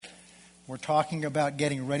We're talking about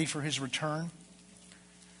getting ready for his return.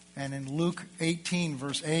 And in Luke 18,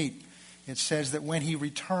 verse 8, it says that when he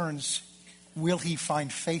returns, will he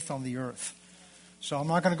find faith on the earth? So I'm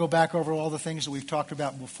not going to go back over all the things that we've talked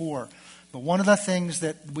about before. But one of the things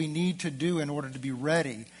that we need to do in order to be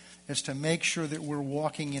ready is to make sure that we're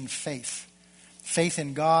walking in faith. Faith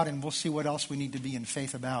in God, and we'll see what else we need to be in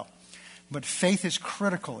faith about. But faith is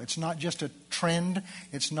critical. It's not just a trend.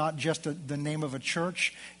 It's not just the name of a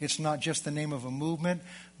church. It's not just the name of a movement.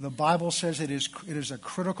 The Bible says it is a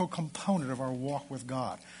critical component of our walk with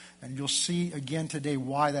God. And you'll see again today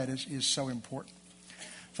why that is so important.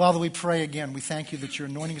 Father, we pray again. We thank you that your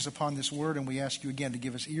anointing is upon this word, and we ask you again to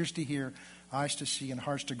give us ears to hear, eyes to see, and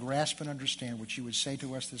hearts to grasp and understand what you would say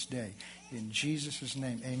to us this day. In Jesus'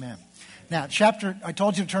 name, amen. Now, I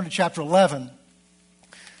told you to turn to chapter 11,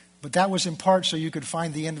 but that was in part so you could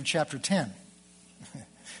find the end of chapter 10.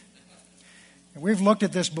 We've looked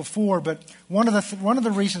at this before, but one of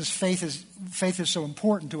the reasons faith is so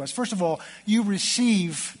important to us. First of all, you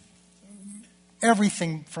receive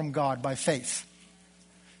everything from God by faith.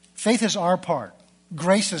 Faith is our part.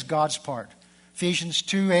 Grace is God's part. Ephesians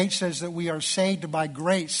 2:8 says that we are saved by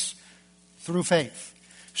grace through faith.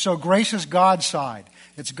 So grace is God's side.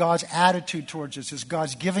 It's God's attitude towards us. It's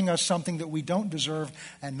God's giving us something that we don't deserve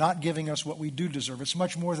and not giving us what we do deserve. It's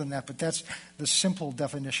much more than that, but that's the simple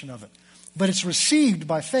definition of it. But it's received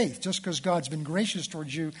by faith. Just because God's been gracious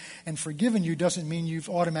towards you and forgiven you doesn't mean you've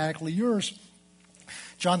automatically yours.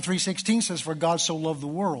 John 3:16 says, for God so loved the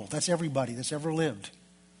world. That's everybody that's ever lived.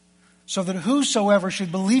 So that whosoever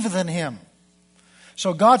should believeth in him.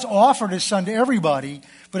 So God's offered his son to everybody,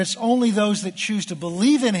 but it's only those that choose to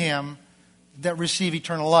believe in him that receive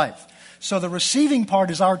eternal life. So the receiving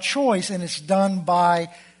part is our choice, and it's done by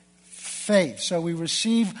faith. So we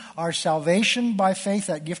receive our salvation by faith,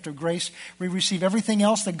 that gift of grace. We receive everything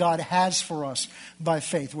else that God has for us by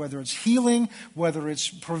faith, whether it's healing, whether it's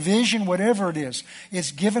provision, whatever it is.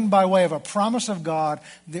 It's given by way of a promise of God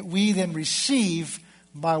that we then receive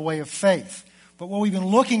by way of faith. But what we've been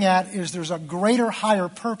looking at is there's a greater, higher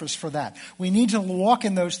purpose for that. We need to walk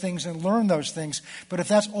in those things and learn those things. But if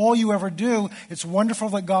that's all you ever do, it's wonderful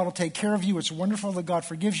that God will take care of you. It's wonderful that God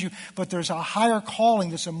forgives you. But there's a higher calling.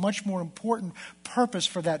 There's a much more important purpose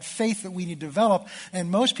for that faith that we need to develop. And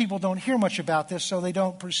most people don't hear much about this, so they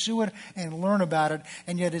don't pursue it and learn about it.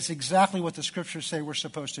 And yet it's exactly what the scriptures say we're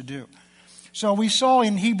supposed to do. So we saw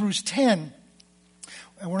in Hebrews 10,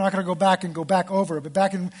 and we're not going to go back over it, but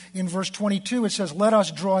back in verse 22, it says, let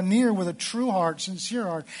us draw near with a true heart, sincere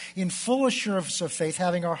heart, in full assurance of faith,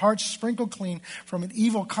 having our hearts sprinkled clean from an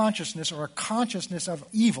evil consciousness or a consciousness of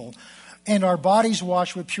evil, and our bodies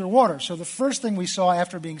washed with pure water. So the first thing we saw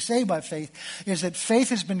after being saved by faith is that faith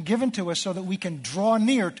has been given to us so that we can draw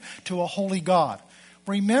near to a holy God.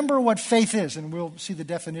 Remember what faith is, and we'll see the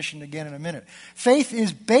definition again in a minute. Faith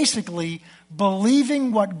is basically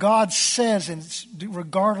believing what God says,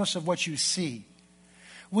 regardless of what you see.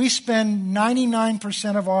 We spend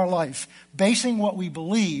 99% of our life basing what we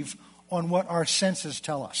believe on what our senses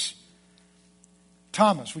tell us.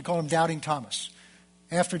 Thomas, we call him Doubting Thomas.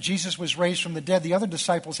 After Jesus was raised from the dead, the other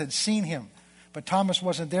disciples had seen him, but Thomas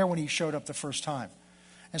wasn't there when he showed up the first time.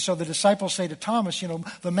 And so the disciples say to Thomas,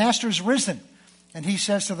 the master's risen. And he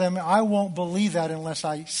says to them, I won't believe that unless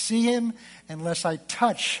I see him, unless I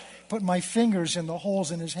put my fingers in the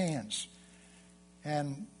holes in his hands.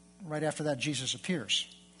 And right after that, Jesus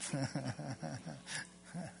appears.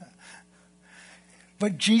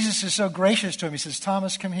 But Jesus is so gracious to him. He says,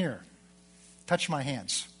 Thomas, come here. Touch my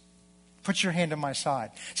hands. Put your hand on my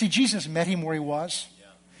side. See, Jesus met him where he was. Yeah.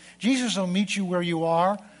 Jesus will meet you where you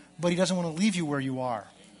are, but he doesn't want to leave you where you are.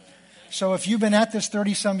 So if you've been at this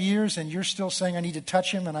 30-some years and you're still saying, I need to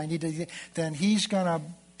touch him and I need to, then he's going to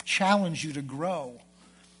challenge you to grow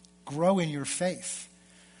in your faith.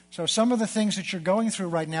 So some of the things that you're going through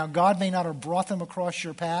right now, God may not have brought them across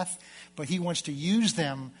your path, but he wants to use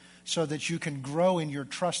them so that you can grow in your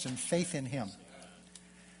trust and faith in him.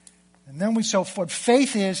 And then so what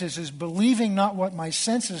faith is believing not what my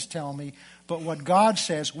senses tell me, but what God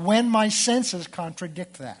says when my senses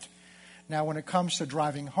contradict that. Now, when it comes to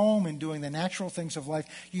driving home and doing the natural things of life,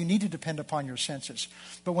 you need to depend upon your senses.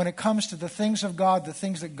 But when it comes to the things of God, the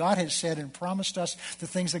things that God has said and promised us, the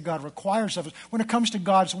things that God requires of us, when it comes to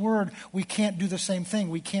God's word, we can't do the same thing.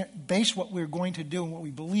 We can't base what we're going to do and what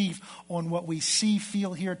we believe on what we see,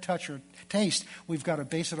 feel, hear, touch, or taste. We've got to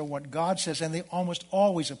base it on what God says, and they almost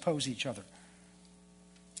always oppose each other.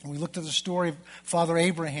 And we looked at the story of Father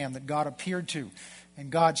Abraham that God appeared to. And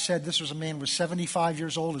God said this was a man who was 75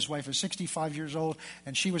 years old. His wife was 65 years old.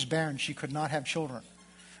 And she was barren. She could not have children.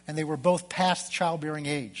 And they were both past childbearing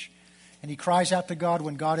age. And he cries out to God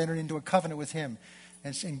when God entered into a covenant with him.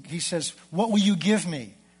 And he says, what will you give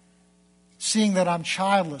me? Seeing that I'm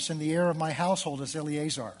childless and the heir of my household is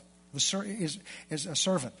Eleazar, is a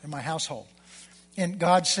servant in my household. And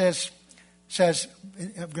God says, I'm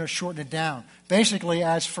going to shorten it down. Basically,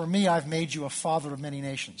 as for me, I've made you a father of many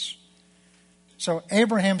nations. So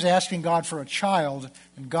Abraham's asking God for a child,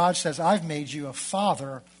 and God says, I've made you a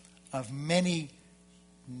father of many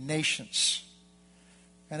nations.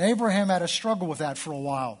 And Abraham had a struggle with that for a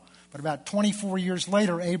while. But about 24 years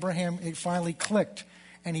later, Abraham, it finally clicked,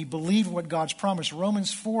 and he believed what God's promised.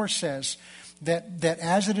 Romans 4 says that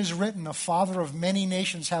as it is written, a father of many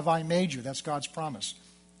nations have I made you. That's God's promise.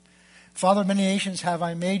 Father of many nations have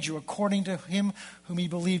I made you, according to him whom he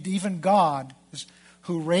believed, even God,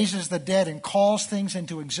 who raises the dead and calls things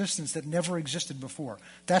into existence that never existed before.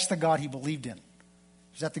 That's the God he believed in.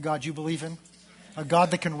 Is that the God you believe in? A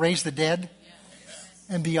God that can raise the dead?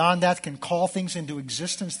 And beyond that can call things into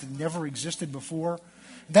existence that never existed before?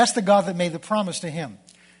 That's the God that made the promise to him.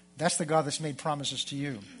 That's the God that's made promises to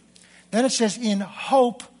you. Then it says, in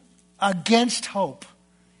hope against hope,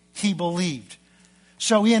 he believed.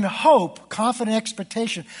 So in hope, confident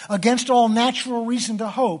expectation, against all natural reason to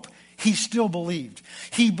hope, he still believed.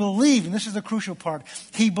 He believed, and this is the crucial part,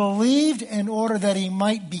 he believed in order that he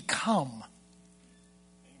might become.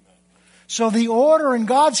 So the order in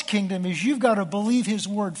God's kingdom is you've got to believe his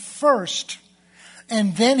word first,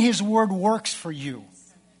 and then his word works for you.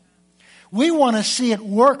 We want to see it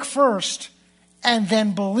work first and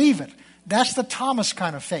then believe it. That's the Thomas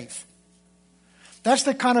kind of faith. That's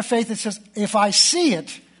the kind of faith that says, if I see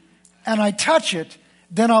it and I touch it,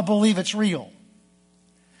 then I'll believe it's real.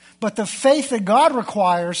 But the faith that God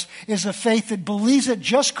requires is a faith that believes it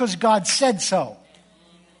just because God said so.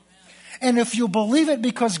 And if you believe it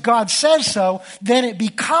because God says so, then it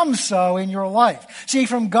becomes so in your life. See,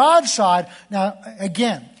 from God's side, now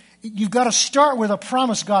again, you've got to start with a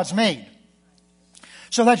promise God's made.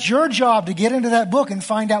 So that's your job to get into that book and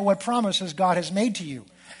find out what promises God has made to you.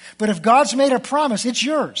 But if God's made a promise, it's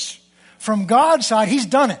yours. From God's side, he's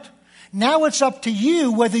done it. Now it's up to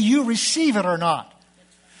you whether you receive it or not.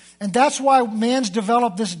 And that's why man's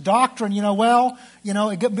developed this doctrine,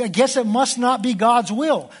 I guess it must not be God's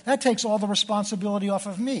will. That takes all the responsibility off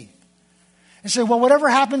of me. And say, well, whatever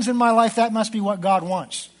happens in my life, that must be what God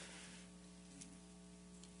wants.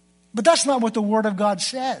 But that's not what the Word of God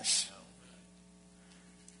says.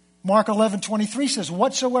 Mark 11:23 says,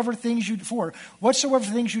 whatsoever things you desire, whatsoever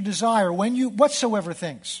things you desire when you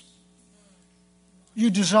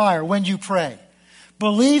pray,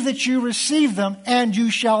 believe that you receive them and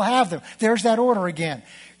you shall have them. There's that order again.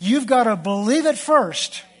 You've got to believe it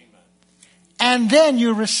first and then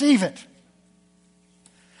you receive it.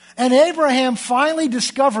 And Abraham finally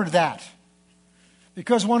discovered that,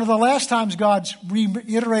 because one of the last times God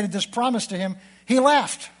reiterated this promise to him, he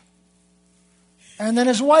laughed. And then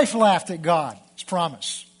his wife laughed at God's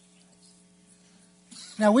promise.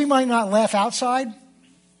 Now, we might not laugh outside,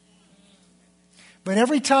 but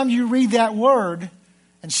every time you read that word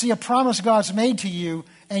and see a promise God's made to you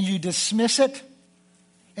and you dismiss it,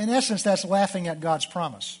 in essence, that's laughing at God's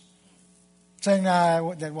promise. Saying,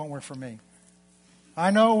 nah, that won't work for me.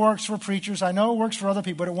 I know it works for preachers. I know it works for other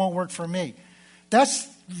people, but it won't work for me. That's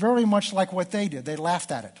very much like what they did. They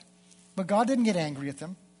laughed at it. But God didn't get angry at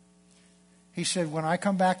them. He said, when I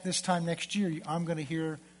come back this time next year, I'm going to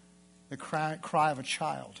hear the cry of a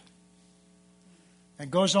child.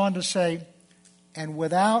 And goes on to say, and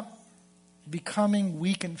without becoming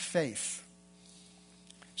weak in faith.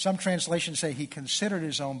 Some translations say he considered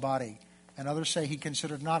his own body, and others say he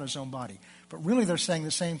considered not his own body. But really they're saying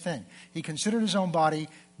the same thing. He considered his own body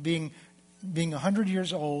being 100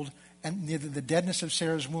 years old and near the deadness of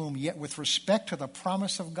Sarah's womb, yet with respect to the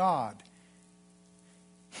promise of God,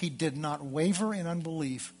 he did not waver in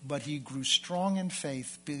unbelief, but he grew strong in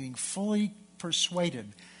faith, being fully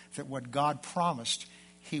persuaded that what God promised,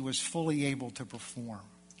 he was fully able to perform.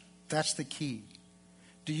 That's the key.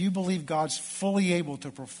 Do you believe God's fully able to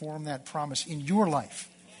perform that promise in your life?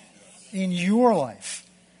 In your life.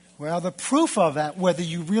 Well, the proof of that, whether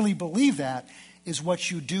you really believe that, is what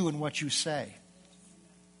you do and what you say.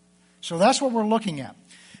 So that's what we're looking at.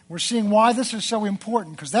 We're seeing why this is so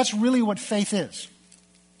important, because that's really what faith is.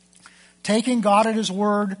 Taking God at his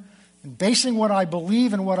word and basing what I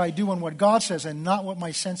believe and what I do on what God says and not what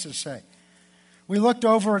my senses say. We looked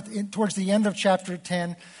over towards the end of chapter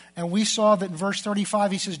 10, and we saw that in verse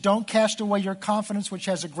 35 he says, don't cast away your confidence, which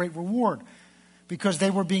has a great reward, because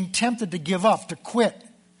they were being tempted to give up, to quit.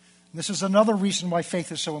 And this is another reason why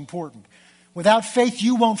faith is so important. Without faith,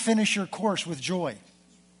 you won't finish your course with joy.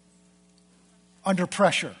 Under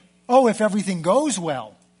pressure. Oh, if everything goes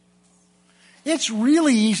well. It's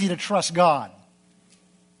really easy to trust God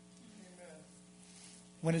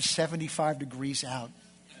when it's 75 degrees out.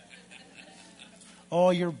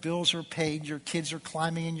 All your bills are paid. Your kids are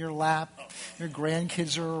climbing in your lap. Your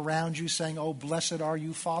grandkids are around you saying, oh, blessed are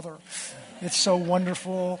you, Father. It's so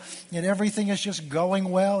wonderful. And everything is just going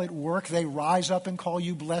well at work. They rise up and call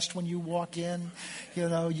you blessed when you walk in.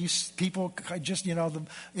 People just,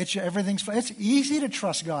 it's easy to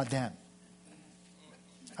trust God then.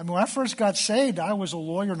 I mean, when I first got saved, I was a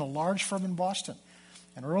lawyer in a large firm in Boston.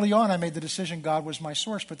 And early on, I made the decision God was my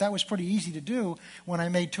source. But that was pretty easy to do when I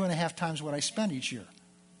made 2.5 times what I spent each year.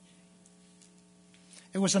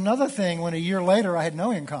 It was another thing when a year later I had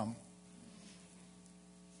no income.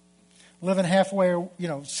 Living halfway,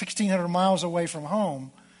 1,600 miles away from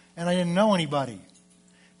home, and I didn't know anybody.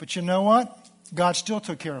 But you know what? God still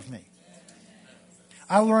took care of me.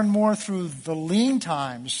 I learned more through the lean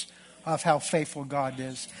times of how faithful God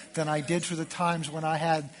is than I did through the times when I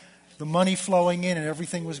had the money flowing in and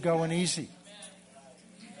everything was going easy.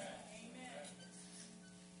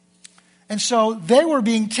 And so they were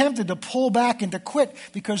being tempted to pull back and to quit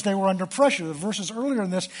because they were under pressure. The verses earlier in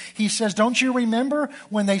this, he says, don't you remember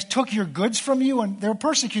when they took your goods from you and they were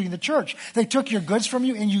persecuting the church? They took your goods from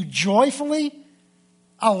you and you joyfully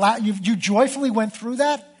went through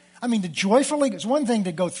that? I mean, it's one thing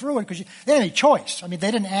to go through it because they had a choice. I mean,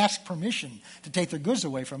 they didn't ask permission to take their goods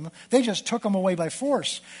away from them. They just took them away by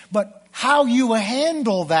force. But how you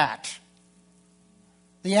handle that,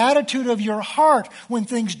 the attitude of your heart when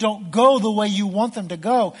things don't go the way you want them to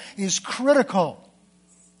go is critical.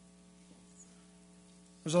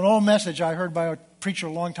 There's an old message I heard by a preacher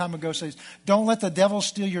a long time ago says, don't let the devil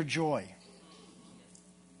steal your joy.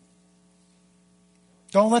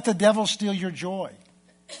 Don't let the devil steal your joy.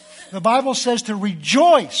 The Bible says to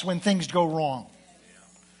rejoice when things go wrong.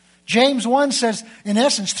 James 1 says, in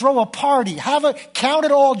essence, throw a party. Count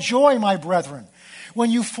it all joy, my brethren,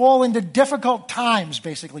 when you fall into difficult times,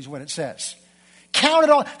 basically is what it says. Count it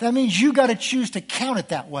all. That means you got to choose to count it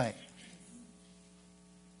that way.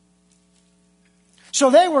 So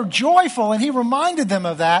they were joyful, and he reminded them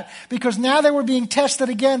of that because now they were being tested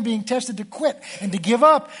again, being tested to quit and to give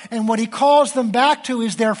up. And what he calls them back to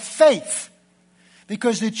is their faith.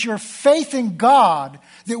 Because it's your faith in God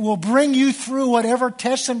that will bring you through whatever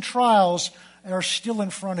tests and trials are still in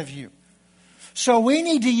front of you. So we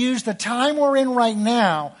need to use the time we're in right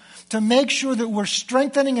now to make sure that we're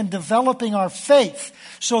strengthening and developing our faith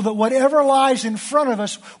so that whatever lies in front of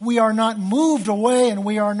us, we are not moved away and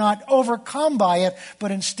we are not overcome by it,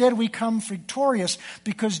 but instead we come victorious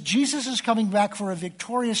because Jesus is coming back for a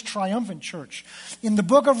victorious, triumphant church. In the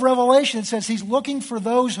book of Revelation, it says he's looking for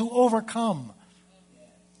those who overcome.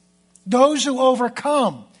 Those who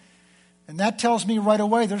overcome. And that tells me right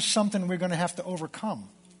away there's something we're going to have to overcome.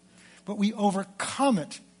 But we overcome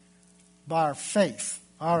it by our faith.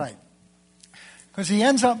 All right. Because he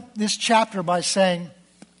ends up this chapter by saying,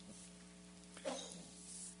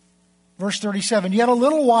 verse 37, yet a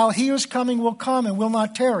little while he who is coming will come and will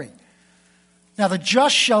not tarry. Now the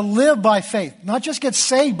just shall live by faith. Not just get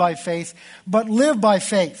saved by faith, but live by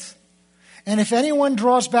faith. And if anyone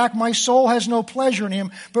draws back, my soul has no pleasure in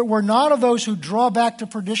him. But we're not of those who draw back to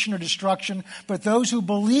perdition or destruction, but those who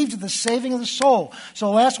believe to the saving of the soul. So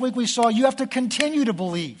last week we saw you have to continue to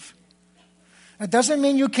believe. It doesn't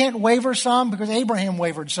mean you can't waver some because Abraham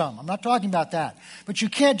wavered some. I'm not talking about that. But you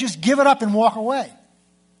can't just give it up and walk away.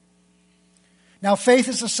 Now, faith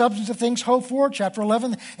is the substance of things hoped for. Chapter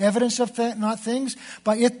 11, evidence of not things.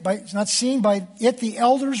 It's not seen. By it, the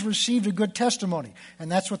elders received a good testimony.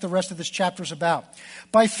 And that's what the rest of this chapter is about.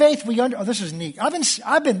 By faith, this is neat.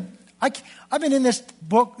 I've been in this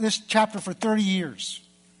book, this chapter for 30 years.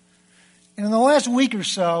 And in the last week or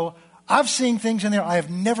so, I've seen things in there I have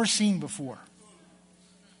never seen before.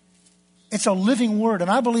 It's a living word, and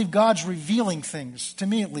I believe God's revealing things, to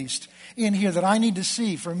me at least, in here that I need to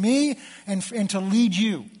see for me and to lead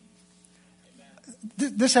you.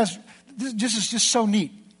 This is just so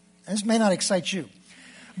neat. This may not excite you.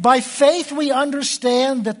 By faith we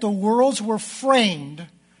understand that the worlds were framed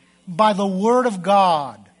by the word of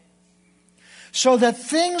God, so that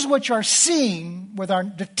things which are seen,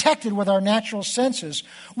 detected with our natural senses,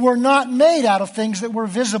 were not made out of things that were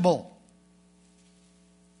visible.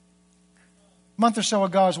 A month or so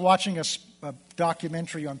ago, I was watching a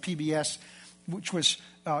documentary on PBS, which was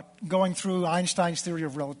going through Einstein's theory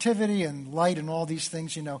of relativity and light and all these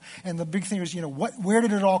things, And the big thing was, where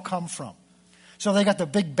did it all come from? So they got the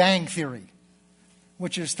Big Bang theory,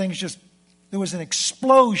 which is there was an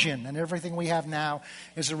explosion, and everything we have now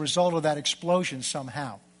is a result of that explosion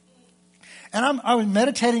somehow. And I was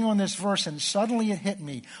meditating on this verse, and suddenly it hit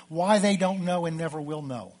me why they don't know and never will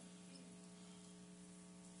know.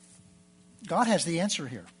 God has the answer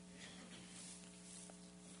here.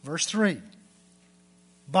 Verse 3.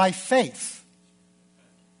 By faith,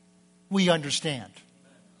 we understand.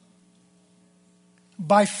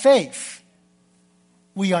 By faith,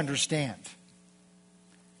 we understand.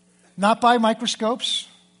 Not by microscopes,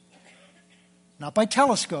 not by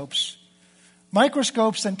telescopes.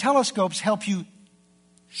 Microscopes and telescopes help you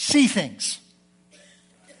see things.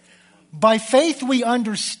 By faith, we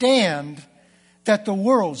understand that the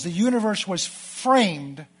worlds, the universe was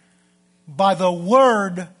framed by the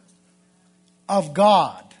Word of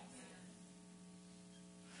God.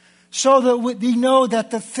 So that we know that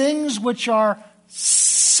the things which are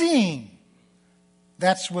seen,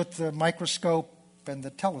 that's with the microscope and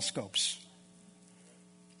the telescopes.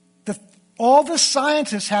 All the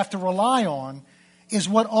scientists have to rely on is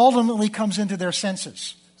what ultimately comes into their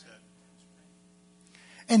senses.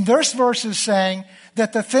 And this verse is saying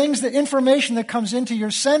that the information that comes into your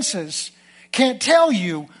senses can't tell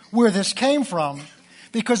you where this came from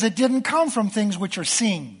because it didn't come from things which are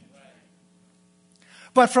seen,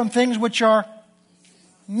 but from things which are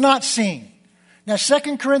not seen. Now,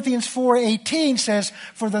 2 Corinthians 4:18 says,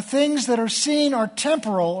 for the things that are seen are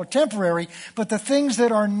temporal or temporary, but the things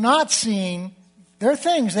that are not seen, they're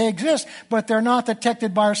things, they exist, but they're not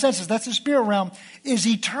detected by our senses. That's the spirit realm, is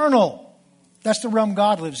eternal. That's the realm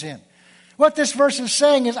God lives in. What this verse is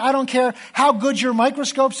saying is, I don't care how good your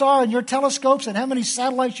microscopes are and your telescopes and how many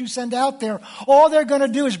satellites you send out there. All they're going to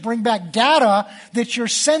do is bring back data that your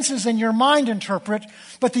senses and your mind interpret.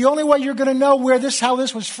 But the only way you're going to know how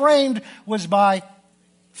this was framed was by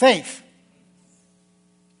faith.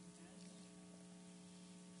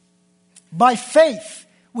 By faith,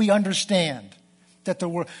 we understand that the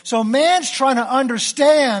world. So man's trying to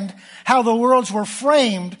understand how the worlds were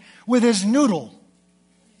framed with his noodle,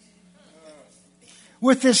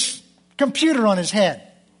 with this computer on his head.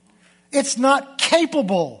 It's not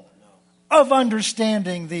capable of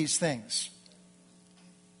understanding these things.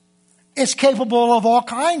 It's capable of all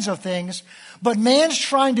kinds of things, but man's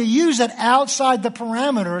trying to use it outside the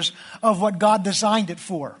parameters of what God designed it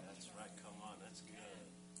for. That's right. Come on. That's good.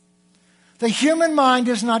 The human mind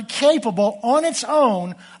is not capable on its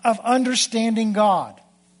own of understanding God.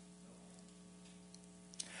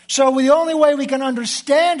 So the only way we can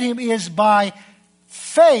understand Him is by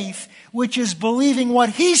faith, which is believing what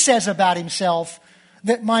He says about Himself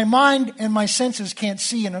that my mind and my senses can't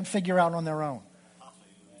see and figure out on their own.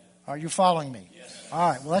 Are you following me? Yes.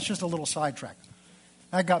 All right, well, that's just a little sidetrack.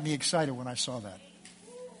 That got me excited when I saw that.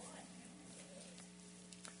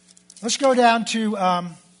 Let's go down to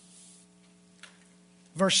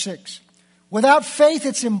verse 6. Without faith,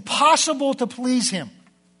 it's impossible to please Him.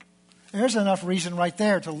 There's enough reason right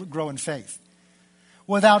there to grow in faith.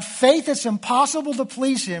 Without faith, it's impossible to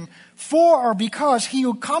please Him, for or because he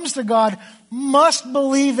who comes to God must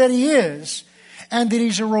believe that He is, and that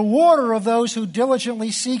He's a rewarder of those who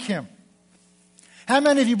diligently seek Him. How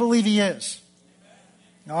many of you believe He is?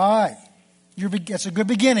 All right. It's a good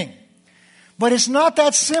beginning. But it's not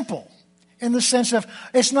that simple in the sense of,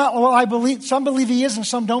 it's not, well, I believe, some believe He is and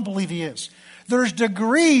some don't believe He is. There's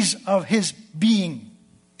degrees of His being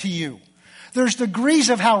to you. There's degrees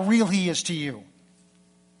of how real He is to you.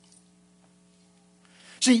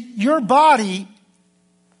 See, your body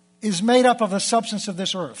is made up of the substance of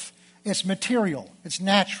this earth. It's material. It's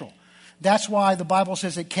natural. That's why the Bible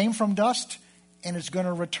says it came from dust and it's going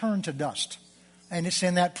to return to dust. And it's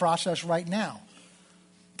in that process right now.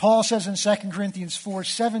 Paul says in 2 Corinthians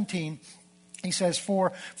 4:17, he says,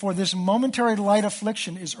 For this momentary light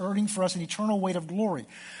affliction is earning for us an eternal weight of glory.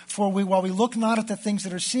 While we look not at the things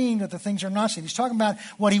that are seen, but the things that are not seen. He's talking about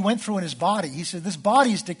what he went through in his body. He said, this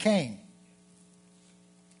body is decaying.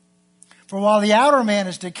 For while the outer man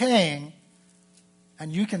is decaying,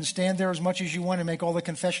 and you can stand there as much as you want and make all the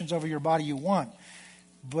confessions over your body you want,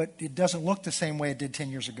 but it doesn't look the same way it did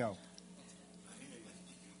 10 years ago.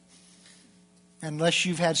 Unless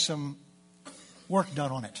you've had some work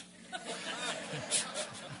done on it.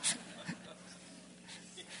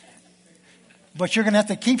 But you're going to have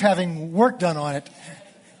to keep having work done on it.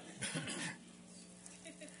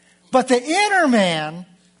 But the inner man,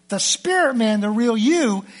 the spirit man, the real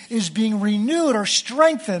you, is being renewed or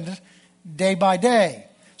strengthened day by day.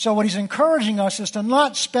 So what he's encouraging us is to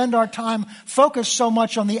not spend our time focused so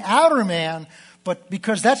much on the outer man, but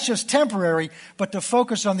because that's just temporary, but to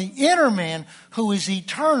focus on the inner man who is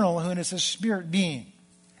eternal, who is a spirit being.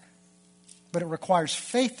 But it requires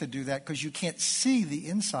faith to do that because you can't see the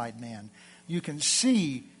inside man. You can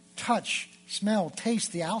see, touch, smell,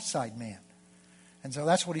 taste the outside man. And so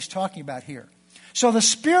that's what he's talking about here. So the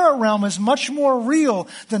spirit realm is much more real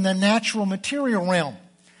than the natural material realm.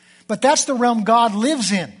 But that's the realm God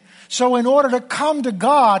lives in. So in order to come to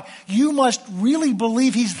God, you must really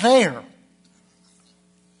believe he's there.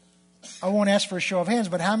 I won't ask for a show of hands,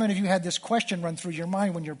 but how many of you had this question run through your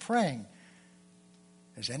mind when you're praying?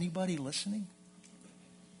 Is anybody listening?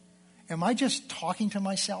 Am I just talking to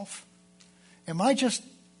myself? Am I just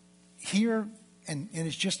here and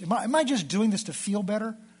it's just, am I just doing this to feel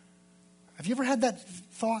better? Have you ever had that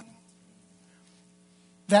thought?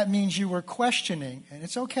 That means you were questioning, and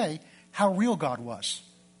it's okay, how real God was.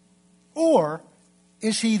 Or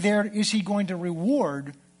is he there? Is he going to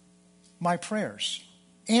reward my prayers?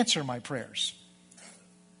 Answer my prayers?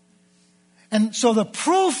 And so the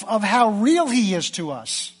proof of how real he is to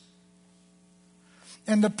us,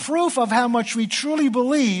 and the proof of how much we truly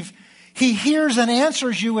believe he hears and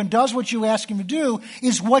answers you and does what you ask him to do,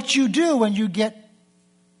 is what you do when you get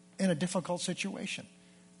in a difficult situation.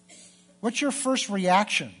 What's your first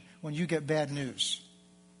reaction when you get bad news?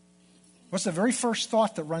 What's the very first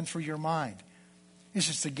thought that runs through your mind? Is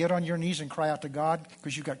it to get on your knees and cry out to God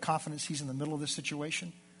because you've got confidence he's in the middle of this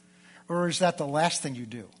situation? Or is that the last thing you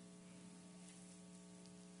do?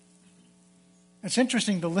 It's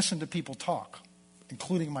interesting to listen to people talk,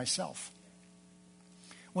 including myself.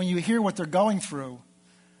 When you hear what they're going through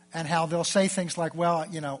and how they'll say things like, well,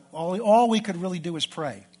 you know, all we could really do is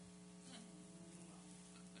pray.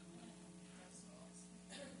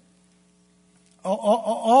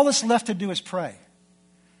 All that's left to do is pray.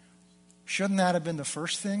 Shouldn't that have been the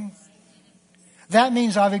first thing? That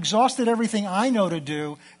means I've exhausted everything I know to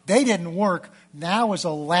do. They didn't work. Now as a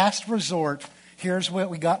last resort, here's what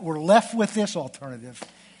we got. We're left with this alternative.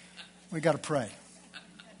 We got to pray.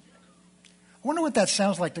 I wonder what that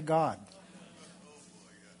sounds like to God.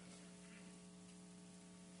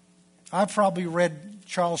 I've probably read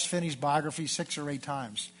Charles Finney's biography 6 or 8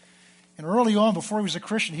 times. And early on, before he was a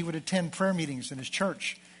Christian, he would attend prayer meetings in his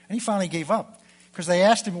church. And he finally gave up. Because they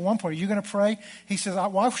asked him at one point, are you going to pray? He says,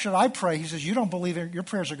 why should I pray? He says, you don't believe your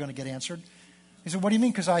prayers are going to get answered. He said, what do you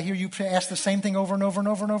mean? Because I hear you ask the same thing over and over and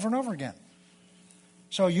over and over and over again.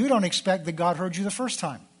 So you don't expect that God heard you the first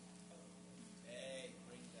time.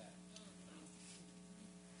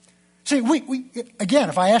 See, we again,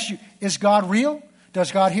 if I ask you, is God real?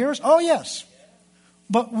 Does God hear us? Oh, yes.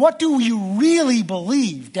 But what do you really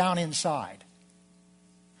believe down inside?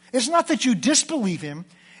 It's not that you disbelieve him.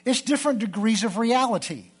 It's different degrees of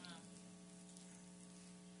reality.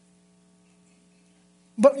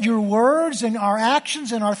 But your words and our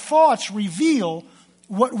actions and our thoughts reveal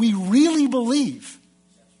what we really believe.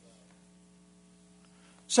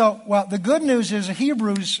 So, well, the good news is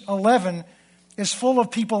Hebrews 11 is full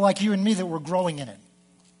of people like you and me that were growing in it.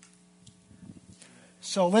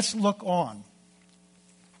 So let's look on.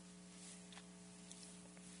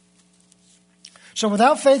 So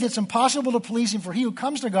without faith, it's impossible to please him, for he who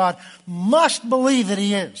comes to God must believe that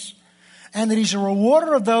he is, and that he's a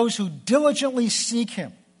rewarder of those who diligently seek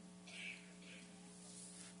him.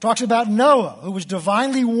 Talks about Noah, who was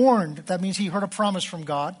divinely warned, that means he heard a promise from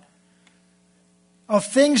God, of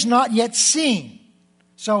things not yet seen.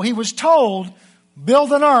 So he was told,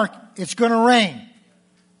 build an ark, it's going to rain.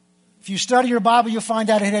 If you study your Bible, you'll find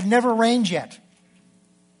out it had never rained yet.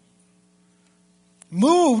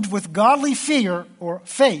 Moved with godly fear, or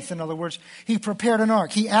faith, in other words, he prepared an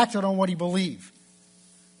ark. He acted on what he believed.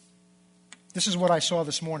 This is what I saw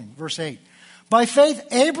this morning, verse 8. By faith,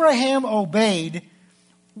 Abraham obeyed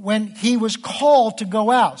when he was called to go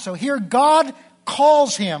out. So here God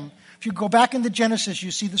calls him. If you go back into Genesis,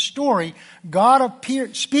 you see the story. God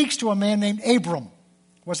speaks to a man named Abram.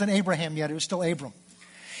 It wasn't Abraham yet, it was still Abram.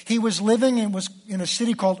 He was living in a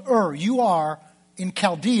city called Ur. You are in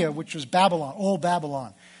Chaldea, which was Babylon, old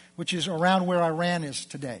Babylon, which is around where Iran is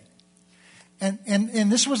today.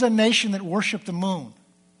 And this was a nation that worshiped the moon.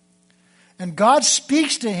 And God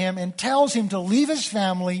speaks to him and tells him to leave his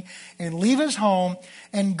family and leave his home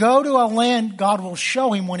and go to a land God will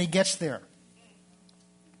show him when he gets there.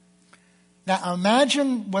 Now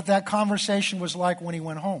imagine what that conversation was like when he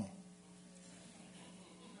went home.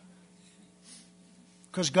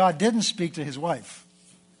 Because God didn't speak to his wife.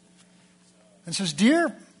 And says,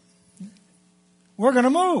 dear, we're going to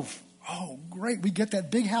move. Oh, great. We get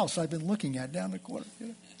that big house I've been looking at down the corner.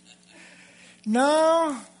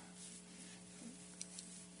 No.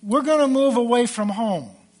 We're going to move away from home.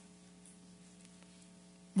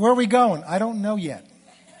 Where are we going? I don't know yet.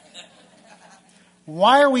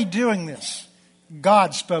 Why are we doing this?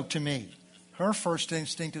 God spoke to me. Her first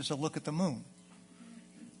instinct is to look at the moon.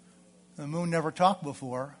 The moon never talked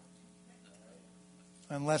before,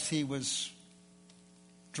 unless he was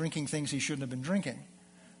drinking things he shouldn't have been drinking.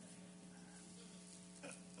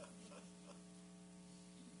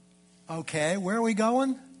 Okay, where are we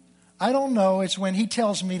going? I don't know. It's when he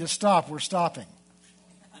tells me to stop, we're stopping.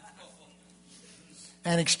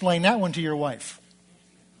 And explain that one to your wife.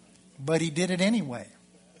 But he did it anyway.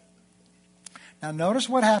 Now notice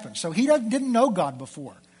what happens. So he didn't know God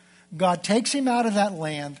before. God takes him out of that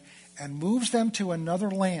land and moves them to another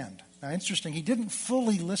land. Now interesting, he didn't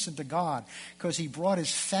fully listen to God because he brought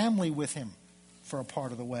his family with him for a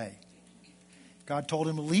part of the way. God told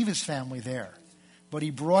him to leave his family there. But he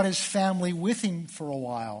brought his family with him for a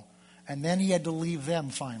while, and then he had to leave them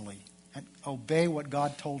finally and obey what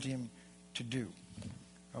God told him to do.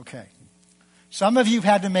 Okay. Some of you have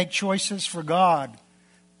had to make choices for God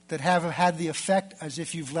that have had the effect as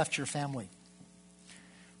if you've left your family.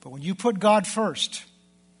 But when you put God first,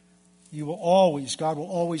 God will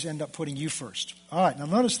always end up putting you first. All right, now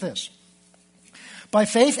notice this. By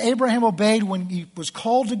faith, Abraham obeyed when he was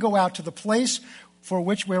called to go out to the place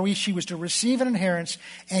she was to receive an inheritance,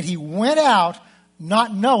 and he went out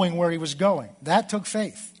not knowing where he was going. That took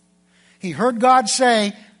faith. He heard God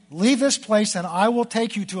say, leave this place and I will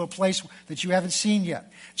take you to a place that you haven't seen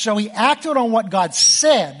yet. So he acted on what God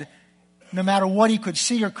said, no matter what he could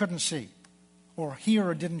see or couldn't see, or hear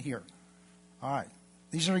or didn't hear. All right.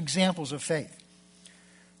 These are examples of faith.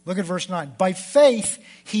 Look at verse 9. By faith,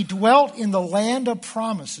 he dwelt in the land of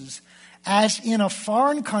promises, as in a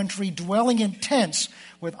foreign country, dwelling in tents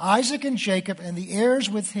with Isaac and Jacob and the heirs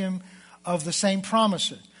with him of the same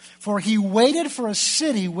promises. For he waited for a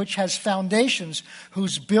city which has foundations,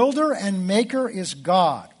 whose builder and maker is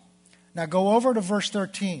God. Now go over to verse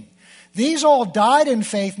 13. These all died in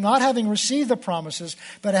faith, not having received the promises,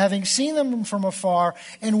 but having seen them from afar,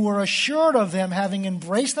 and were assured of them, having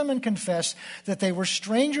embraced them and confessed that they were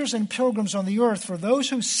strangers and pilgrims on the earth. For those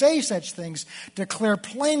who say such things declare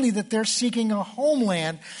plainly that they're seeking a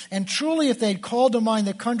homeland, and truly if they'd called to mind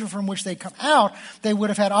the country from which they come out, they would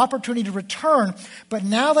have had opportunity to return. But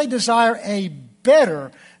now they desire a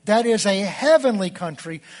better, that is a heavenly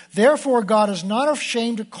country. Therefore, God is not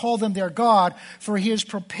ashamed to call them their God, for he has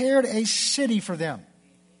prepared a city for them.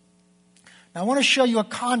 Now, I want to show you a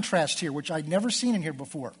contrast here, which I'd never seen in here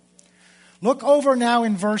before. Look over now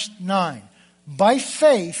in verse 9. By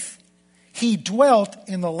faith, he dwelt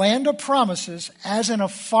in the land of promises as in a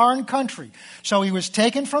foreign country. So he was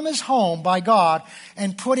taken from his home by God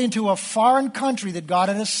and put into a foreign country that God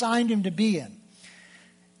had assigned him to be in.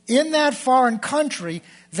 In that foreign country,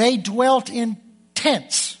 they dwelt in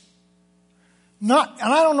tents. And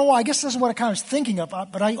I don't know why, I guess this is what I kind of was thinking of,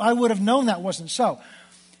 but I would have known that wasn't so.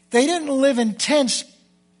 They didn't live in tents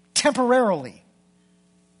temporarily.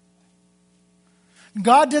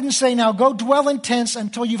 God didn't say, now go dwell in tents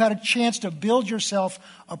until you've had a chance to build yourself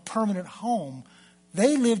a permanent home.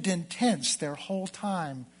 They lived in tents their whole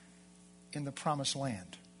time in the promised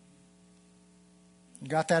land. You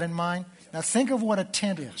got that in mind? Now think of what a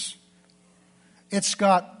tent is. It's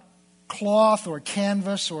got cloth or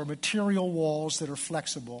canvas or material walls that are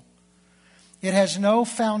flexible. It has no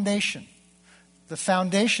foundation. The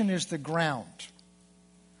foundation is the ground.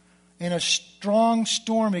 In a strong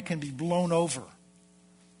storm, it can be blown over.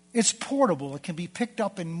 It's portable. It can be picked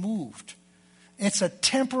up and moved. It's a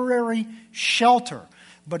temporary shelter.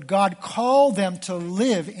 But God called them to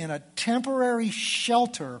live in a temporary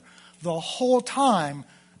shelter the whole time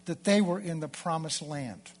that they were in the promised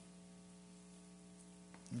land.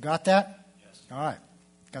 You got that? Yes. All right.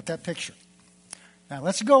 Got that picture. Now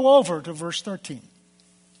let's go over to verse 13.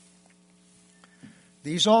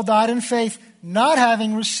 These all died in faith, not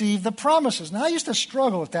having received the promises. Now I used to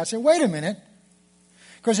struggle with that. Say, wait a minute.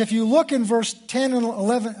 Because if you look in verse 10 and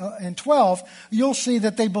 11 and 12, you'll see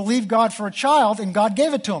that they believed God for a child and God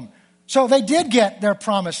gave it to them. So they did get their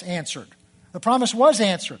promise answered. The promise was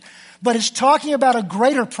answered. But it's talking about a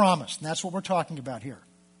greater promise, and that's what we're talking about here.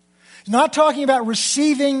 It's not talking about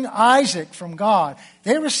receiving Isaac from God.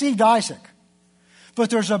 They received Isaac. But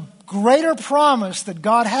there's a greater promise that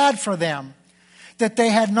God had for them that they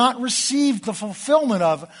had not received the fulfillment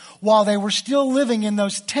of while they were still living in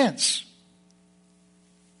those tents.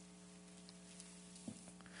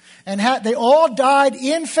 And they all died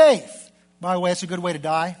in faith. By the way, it's a good way to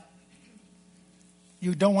die.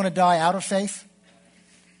 You don't want to die out of faith.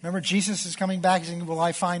 Remember, Jesus is coming back. He's saying, will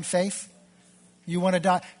I find faith? You want to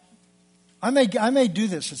die? I may do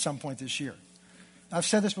this at some point this year. I've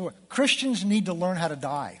said this before. Christians need to learn how to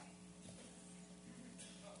die.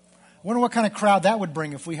 I wonder what kind of crowd that would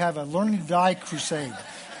bring if we have a Learning to Die crusade.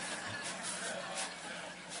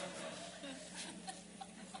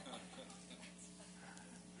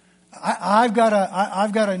 I've got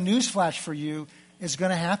a news flash for you. It's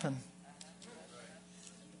going to happen.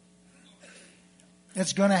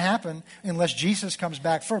 It's going to happen unless Jesus comes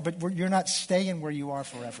back first. But you're not staying where you are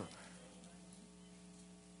forever.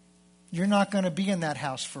 You're not going to be in that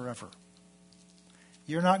house forever.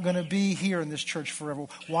 You're not going to be here in this church forever.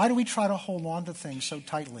 Why do we try to hold on to things so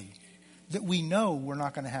tightly that we know we're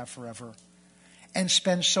not going to have forever and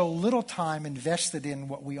spend so little time invested in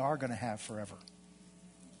what we are going to have forever?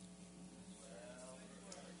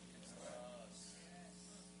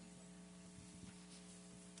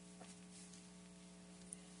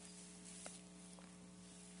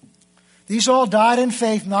 These all died in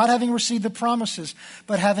faith, not having received the promises,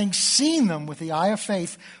 but having seen them with the eye of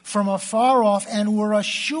faith from afar off, and were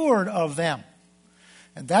assured of them.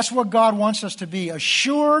 And that's what God wants us to be,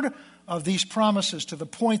 assured of these promises to the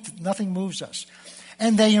point that nothing moves us.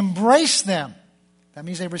 And they embraced them. That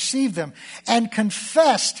means they received them. And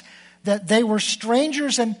confessed that they were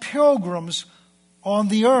strangers and pilgrims on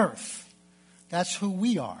the earth. That's who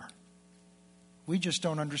we are. We just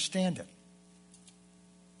don't understand it.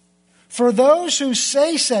 For those who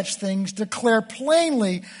say such things declare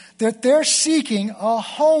plainly that they're seeking a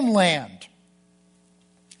homeland.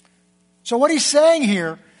 So what he's saying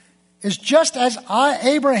here is just as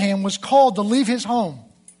Abraham was called to leave his home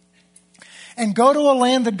and go to a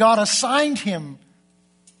land that God assigned him,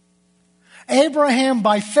 Abraham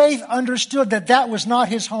by faith understood that that was not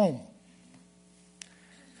his home.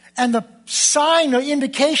 And the sign or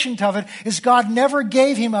indication of it is God never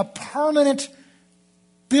gave him a permanent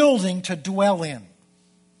building to dwell in.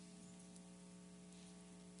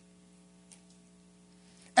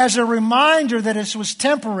 As a reminder that it was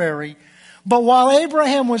temporary, but while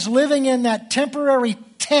Abraham was living in that temporary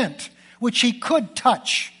tent, which he could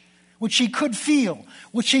touch, which he could feel,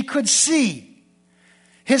 which he could see,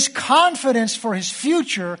 his confidence for his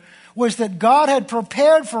future was that God had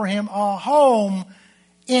prepared for him a home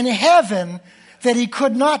in heaven that he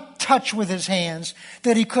could not touch with his hands,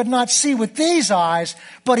 that he could not see with these eyes,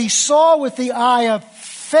 but he saw with the eye of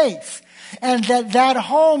faith. And that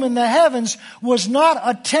home in the heavens was not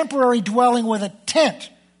a temporary dwelling with a tent.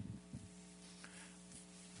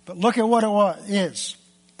 But look at what it is.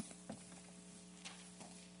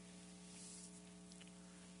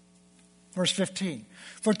 Verse 15.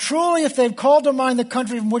 For truly if they've called to mind the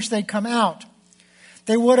country from which they come out,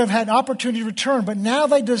 they would have had opportunity to return, but now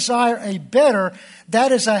they desire a better,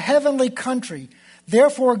 that is a heavenly country.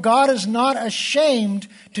 Therefore God is not ashamed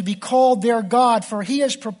to be called their God, for he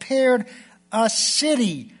has prepared a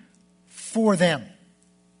city for them.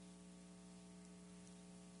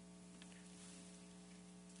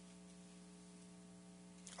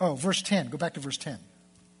 Oh, verse 10. Go back to verse 10.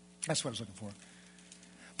 That's what I was looking for.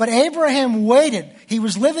 But Abraham waited. He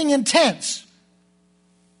was living in tents.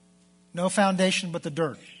 No foundation but the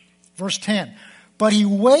dirt. Verse 10. But he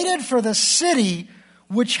waited for the city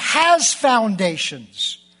which has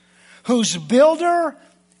foundations, whose builder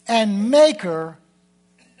and maker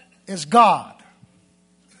is God.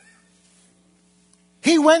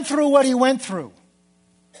 He went through what he went through.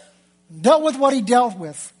 Dealt with what he dealt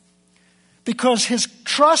with. Because his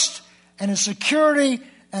trust and his security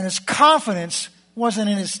and his confidence wasn't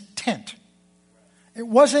in his tent. It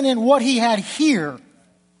wasn't in what he had here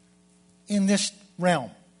in this realm.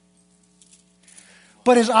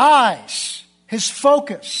 But his eyes, his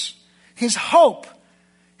focus, his hope,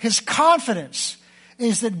 his confidence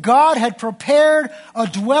is that God had prepared a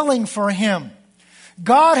dwelling for him.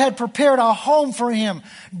 God had prepared a home for him.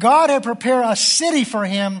 God had prepared a city for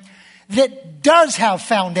him that does have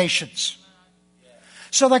foundations.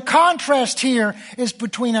 So the contrast here is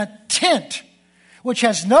between a tent which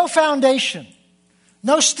has no foundation,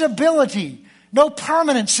 no stability, no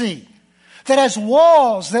permanency, that has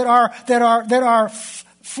walls that are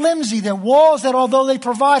flimsy, that walls that although they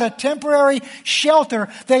provide a temporary shelter,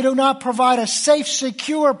 they do not provide a safe,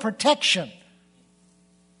 secure protection.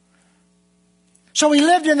 So he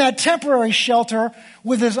lived in that temporary shelter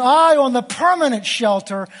with his eye on the permanent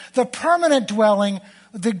shelter, the permanent dwelling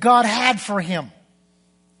that God had for him.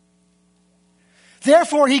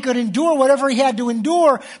 Therefore, he could endure whatever he had to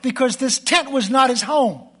endure because this tent was not his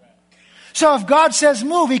home. So if God says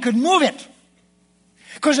move, he could move it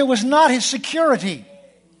because it was not his security.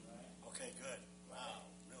 Okay, good. Wow,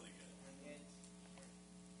 really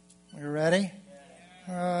good. You ready?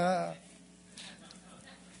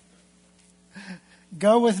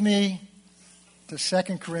 Go with me to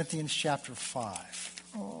 2 Corinthians chapter 5.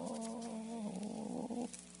 Oh.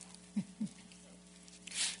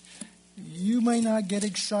 You may not get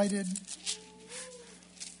excited,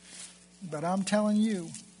 but I'm telling you.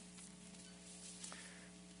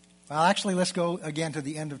 Well, actually, let's go again to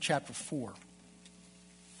the end of chapter 4.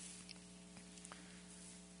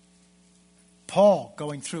 Paul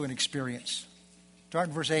going through an experience. Start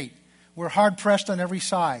in verse 8. We're hard pressed on every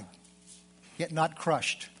side, yet not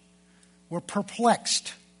crushed. We're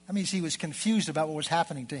perplexed. That means he was confused about what was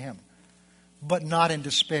happening to him, but not in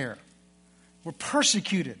despair. We're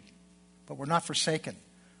persecuted, but we're not forsaken.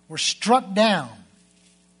 We're struck down,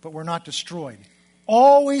 but we're not destroyed.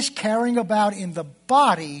 Always carrying about in the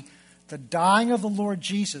body the dying of the Lord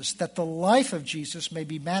Jesus, that the life of Jesus may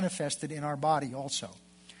be manifested in our body also.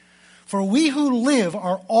 For we who live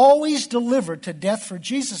are always delivered to death for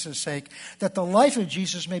Jesus' sake, that the life of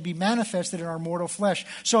Jesus may be manifested in our mortal flesh.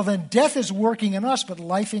 So then death is working in us, but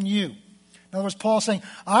life in you. In other words, Paul is saying,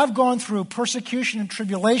 I've gone through persecution and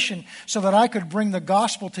tribulation so that I could bring the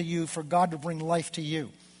gospel to you, for God to bring life to you.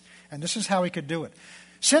 And this is how he could do it.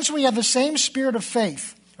 Since we have the same spirit of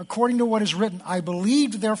faith, according to what is written, I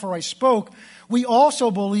believed, therefore I spoke, we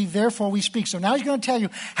also believe, therefore we speak. So now he's going to tell you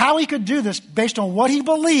how he could do this based on what he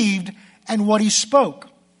believed and what he spoke.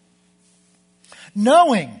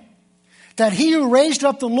 Knowing that he who raised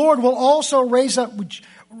up the Lord will also raise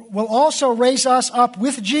us up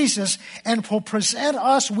with Jesus and will present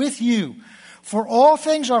us with you. For all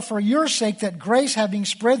things are for your sake, that grace, having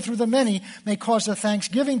spread through the many, may cause the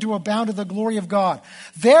thanksgiving to abound to the glory of God.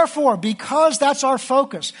 Therefore, because that's our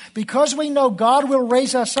focus, because we know God will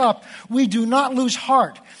raise us up, we do not lose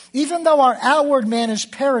heart. Even though our outward man is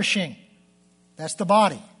perishing, that's the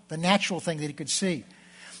body, the natural thing that he could see.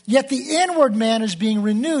 Yet the inward man is being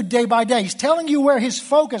renewed day by day. He's telling you where his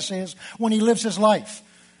focus is when he lives his life.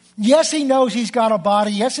 Yes, he knows he's got a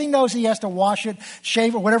body. Yes, he knows he has to wash it,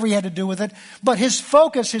 shave it, whatever he had to do with it. But his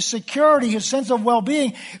focus, his security, his sense of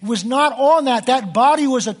well-being was not on that. That body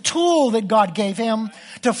was a tool that God gave him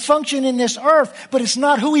to function in this earth, but it's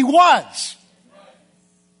not who he was.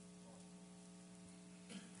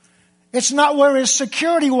 It's not where his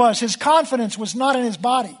security was. His confidence was not in his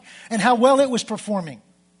body and how well it was performing.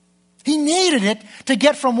 He needed it to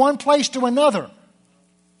get from one place to another.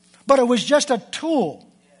 But it was just a tool.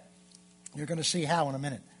 You're going to see how in a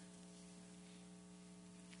minute.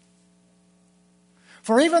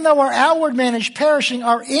 For even though our outward man is perishing,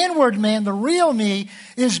 our inward man, the real me,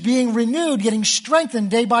 is being renewed, getting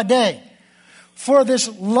strengthened day by day. For this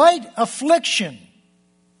light affliction,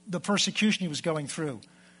 the persecution he was going through,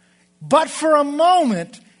 but for a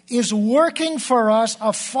moment is working for us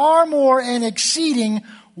a far more and exceeding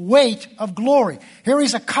weight of glory. Here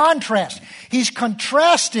is a contrast. He's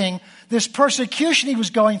contrasting this persecution he was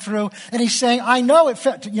going through, and he's saying, I know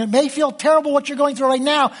it may feel terrible what you're going through right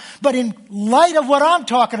now, but in light of what I'm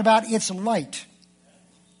talking about, it's light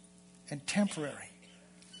and temporary.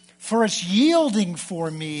 For it's yielding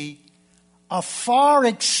for me a far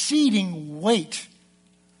exceeding weight.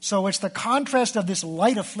 So it's the contrast of this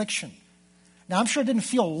light affliction. Now, I'm sure it didn't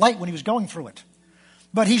feel light when he was going through it,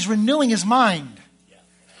 but he's renewing his mind.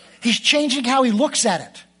 He's changing how he looks at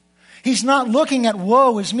it. He's not looking at,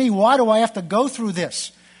 woe is me, why do I have to go through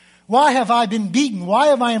this? Why have I been beaten? Why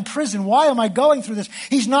am I in prison? Why am I going through this?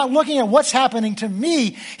 He's not looking at what's happening to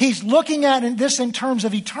me. He's looking at this in terms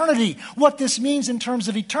of eternity, what this means in terms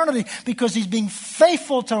of eternity, because he's being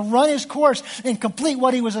faithful to run his course and complete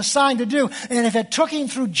what he was assigned to do. And if it took him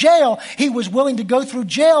through jail, he was willing to go through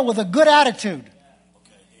jail with a good attitude.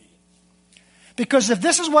 Because if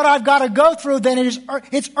this is what I've got to go through, then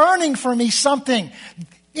it's earning for me something.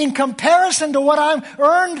 In comparison to what I'm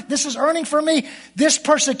earned, this is earning for me. This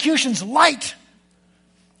persecution's light.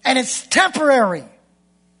 And it's temporary.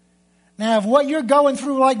 Now, if what you're going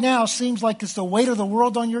through right now seems like it's the weight of the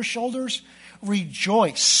world on your shoulders,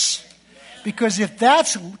 rejoice. Because if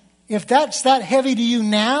that's that heavy to you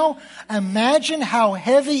now, imagine how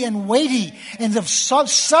heavy and weighty and of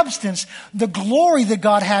substance the glory that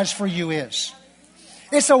God has for you is.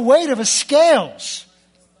 It's a weight of the scales.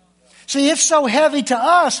 See, it's so heavy to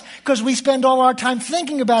us because we spend all our time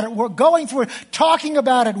thinking about it. We're going through it, talking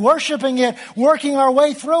about it, worshiping it, working our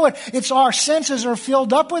way through it. It's our senses are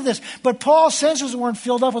filled up with this. But Paul's senses weren't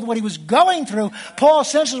filled up with what he was going through.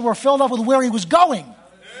 Paul's senses were filled up with where he was going.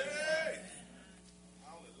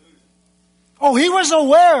 Oh, he was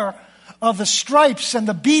aware of the stripes and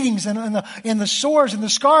the beatings and the sores and the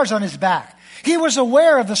scars on his back. He was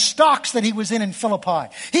aware of the stocks that he was in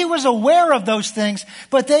Philippi. He was aware of those things,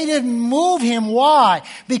 but they didn't move him. Why?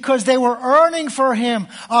 Because they were earning for him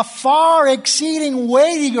a far exceeding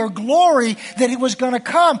weightier glory that it was going to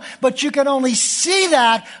come. But you can only see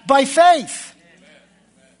that by faith.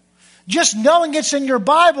 Just knowing it's in your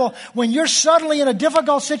Bible, when you're suddenly in a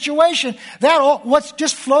difficult situation, what's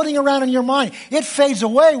just floating around in your mind, it fades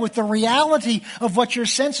away with the reality of what your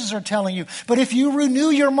senses are telling you. But if you renew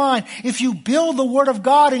your mind, if you build the Word of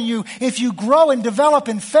God in you, if you grow and develop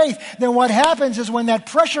in faith, then what happens is when that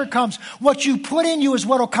pressure comes, what you put in you is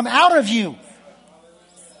what will come out of you.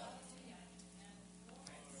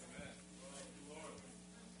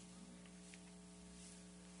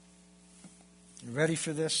 You ready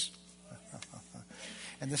for this?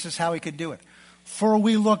 And this is how he could do it. For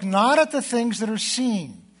we look not at the things that are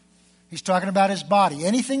seen. He's talking about his body.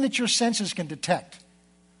 Anything that your senses can detect.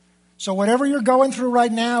 So whatever you're going through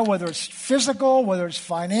right now, whether it's physical, whether it's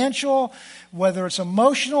financial, whether it's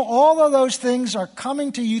emotional, all of those things are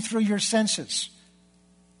coming to you through your senses.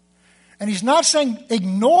 And he's not saying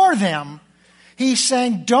ignore them. He's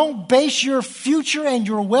saying don't base your future and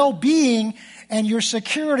your well-being and your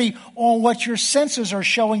security on what your senses are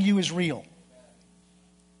showing you is real.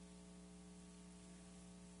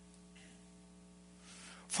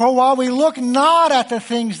 For while we look not at the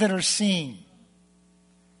things that are seen,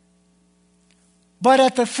 but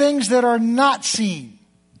at the things that are not seen.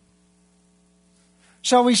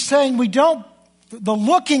 So he's saying the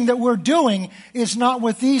looking that we're doing is not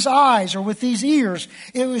with these eyes or with these ears.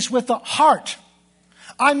 It is with the heart.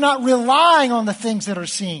 I'm not relying on the things that are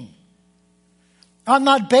seen. I'm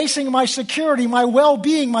not basing my security, my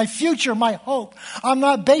well-being, my future, my hope. I'm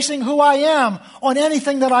not basing who I am on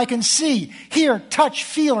anything that I can see, hear, touch,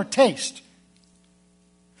 feel, or taste.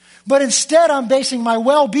 But instead, I'm basing my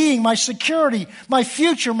well-being, my security, my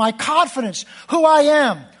future, my confidence, who I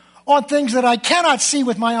am, on things that I cannot see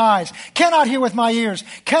with my eyes, cannot hear with my ears,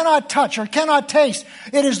 cannot touch, or cannot taste.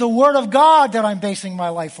 It is the Word of God that I'm basing my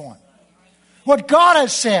life on. What God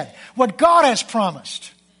has said, what God has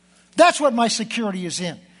promised. That's what my security is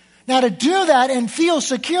in. Now, to do that and feel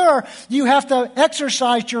secure, you have to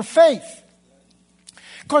exercise your faith.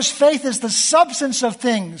 Because faith is the substance of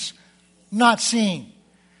things not seen.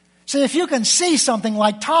 See, if you can see something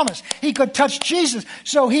like Thomas, he could touch Jesus,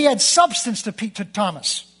 so he had substance to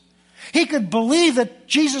Thomas. He could believe that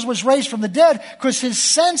Jesus was raised from the dead because his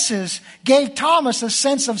senses gave Thomas a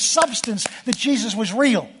sense of substance that Jesus was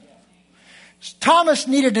real. Thomas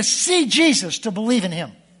needed to see Jesus to believe in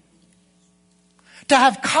him. To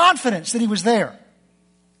have confidence that he was there.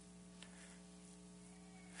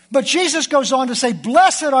 But Jesus goes on to say,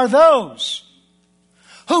 blessed are those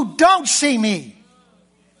who don't see me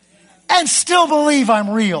and still believe I'm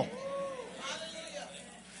real.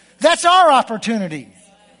 That's our opportunity.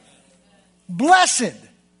 Blessed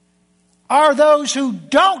are those who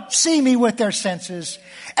don't see me with their senses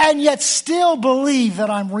and yet still believe that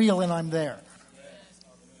I'm real and I'm there.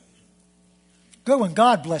 Good when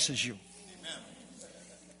God blesses you.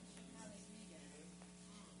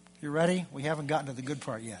 You ready? We haven't gotten to the good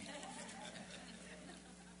part yet.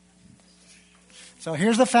 So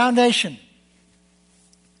here's the foundation.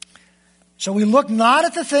 So we look not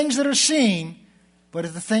at the things that are seen, but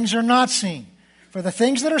at the things that are not seen. For the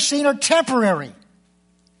things that are seen are temporary.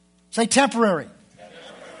 Say temporary.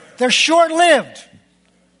 They're short-lived.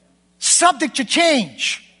 Subject to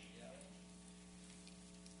change.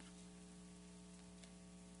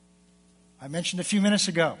 I mentioned a few minutes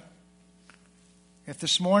ago. If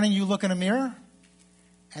this morning you look in a mirror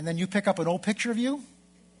and then you pick up an old picture of you,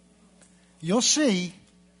 you'll see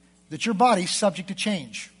that your body's subject to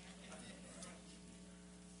change.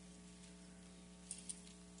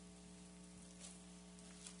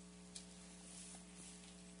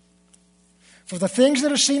 For the things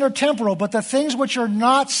that are seen are temporal, but the things which are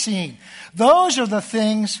not seen, those are the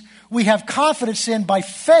things we have confidence in by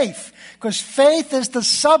faith, because faith is the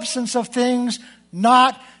substance of things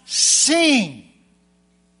not seen.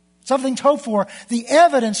 Something to hope for, the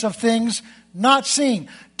evidence of things not seen.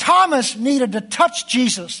 Thomas needed to touch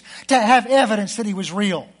Jesus to have evidence that he was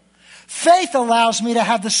real. Faith allows me to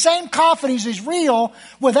have the same confidence he's real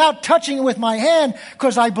without touching it with my hand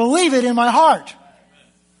because I believe it in my heart.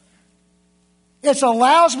 It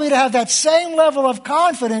allows me to have that same level of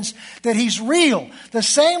confidence that he's real. The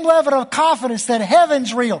same level of confidence that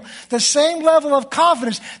heaven's real. The same level of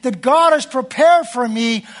confidence that God has prepared for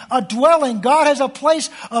me a dwelling. God has a place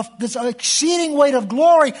of this exceeding weight of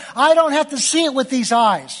glory. I don't have to see it with these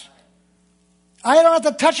eyes. I don't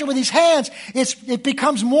have to touch it with these hands. It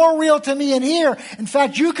becomes more real to me in here. In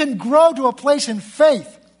fact, you can grow to a place in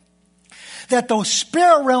faith that the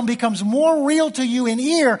spirit realm becomes more real to you in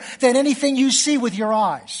ear than anything you see with your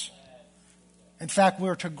eyes. In fact,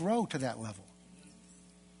 we're to grow to that level.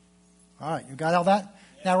 All right, you got all that?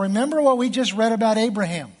 Now remember what we just read about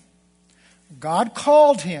Abraham. God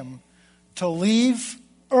called him to leave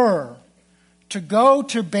Ur to go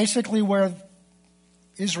to basically where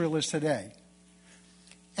Israel is today.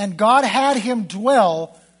 And God had him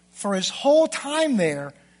dwell for his whole time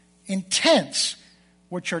there in tents,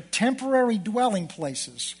 which are temporary dwelling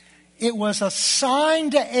places. It was a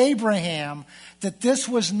sign to Abraham that this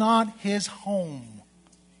was not his home.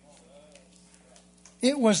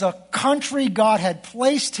 It was a country God had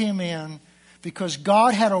placed him in because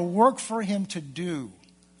God had a work for him to do.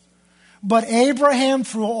 But Abraham,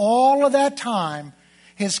 through all of that time,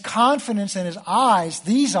 his confidence in his eyes,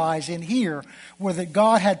 these eyes in here, were that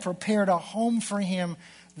God had prepared a home for him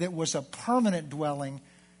that was a permanent dwelling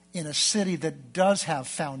in a city that does have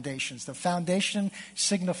foundations. The foundation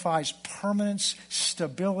signifies permanence,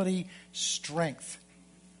 stability, strength.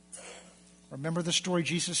 Remember the story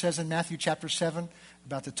Jesus says in Matthew chapter 7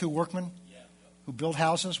 about the two workmen who build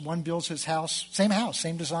houses? One builds his house,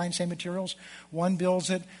 same design, same materials. One builds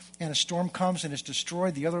it and a storm comes and it's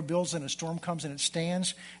destroyed. The other builds it and a storm comes and it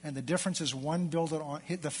stands. And the difference is one built it on,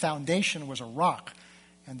 the foundation was a rock,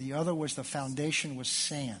 and the other was the foundation was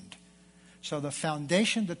sand. So the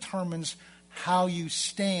foundation determines how you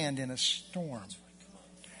stand in a storm.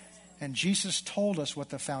 And Jesus told us what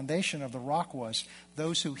the foundation of the rock was.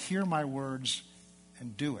 Those who hear my words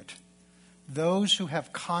and do it. Those who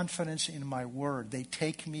have confidence in my word. They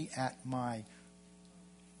take me at my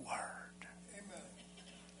word. Amen.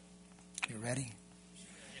 You ready?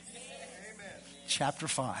 Amen. Chapter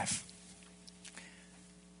 5.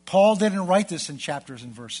 Paul didn't write this in chapters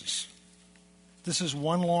and verses. This is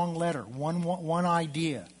one long letter, one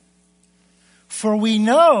idea. For we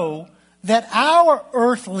know that our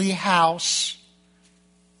earthly house,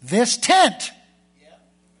 this tent,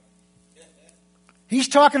 he's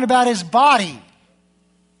talking about his body.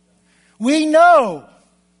 We know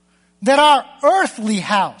that our earthly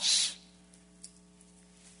house,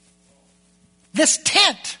 this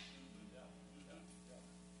tent,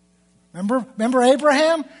 remember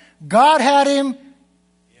Abraham? God had him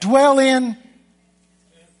dwell in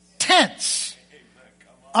tents,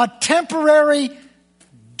 a temporary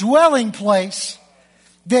dwelling place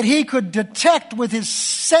that he could detect with his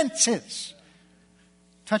senses.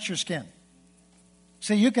 Touch your skin.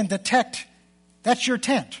 See, you can detect, that's your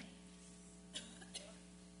tent.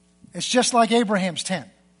 It's just like Abraham's tent.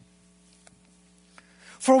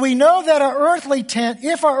 For we know that our earthly tent,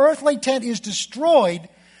 if our earthly tent is destroyed,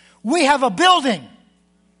 we have a building.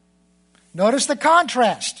 Notice the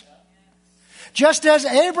contrast. Just as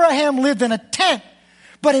Abraham lived in a tent,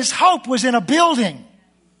 but his hope was in a building.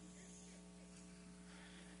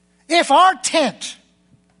 If our tent,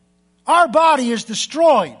 our body is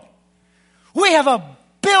destroyed, we have a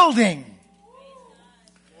building.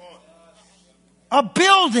 A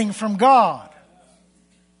building from God.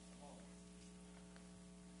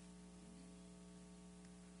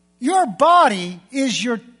 Your body is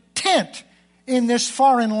your tent in this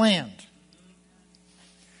foreign land.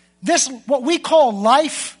 This, what we call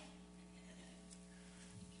life,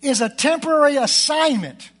 is a temporary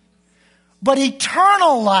assignment. But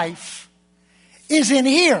eternal life is in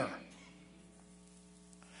here.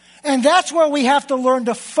 And that's where we have to learn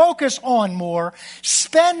to focus on more,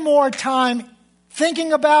 spend more time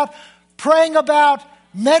thinking about, praying about,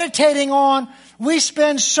 meditating on. We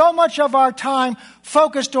spend so much of our time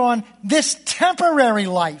focused on this temporary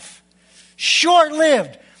life,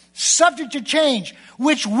 short-lived, subject to change,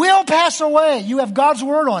 which will pass away. You have God's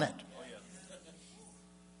word on it.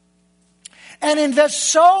 And invest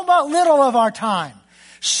so little of our time,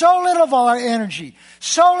 so little of our energy,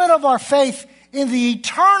 so little of our faith in the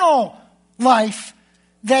eternal life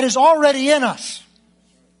that is already in us.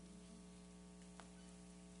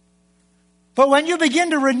 But when you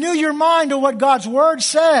begin to renew your mind to what God's word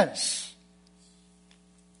says,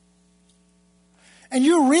 and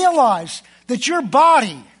you realize that your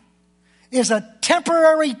body is a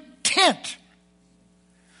temporary tent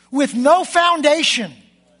with no foundation,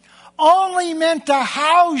 only meant to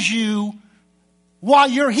house you while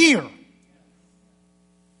you're here.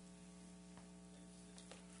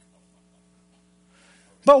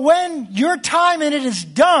 But when your time in it is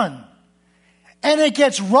done and it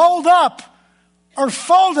gets rolled up or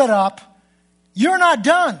folded up, you're not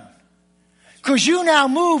done. Because you now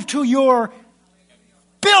move to your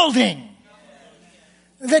building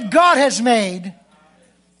that God has made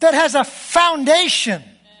that has a foundation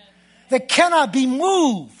that cannot be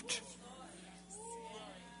moved.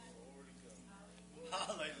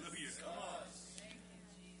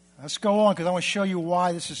 Let's go on because I want to show you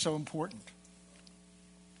why this is so important.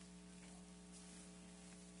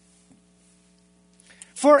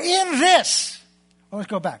 For in this, let's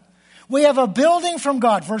go back. We have a building from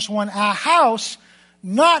God, verse 1, a house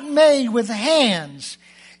not made with hands,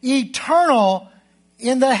 eternal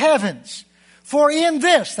in the heavens. For in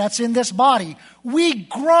this, that's in this body, we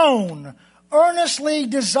groan, earnestly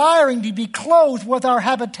desiring to be clothed with our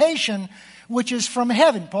habitation, which is from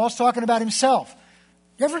heaven. Paul's talking about himself.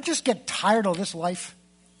 You ever just get tired of this life?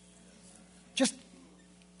 Just,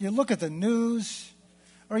 you look at the news,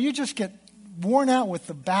 or you just get worn out with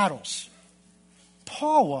the battles.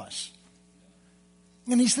 Paul was.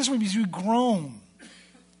 And this way we groan. He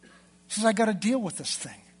says, I got to deal with this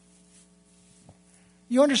thing.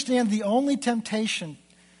 You understand the only temptation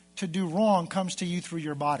to do wrong comes to you through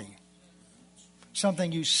your body.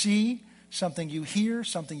 Something you see, something you hear,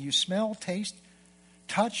 something you smell, taste,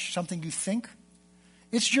 touch, something you think.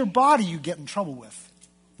 It's your body you get in trouble with.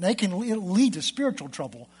 It'll lead to spiritual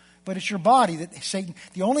trouble, but it's your body that Satan,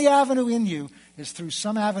 the only avenue in you is through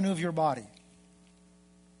some avenue of your body.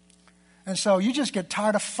 And so you just get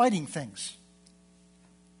tired of fighting things.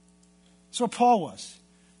 That's what Paul was.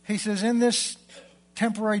 He says, in this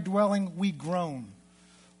temporary dwelling we groan,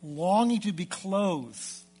 longing to be clothed.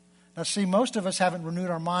 Now see, most of us haven't renewed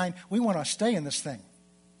our mind. We want to stay in this thing.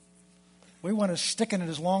 We want to stick in it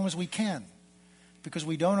as long as we can because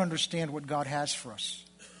we don't understand what God has for us.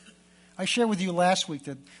 I shared with you last week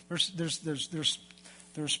that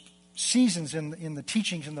there's seasons in the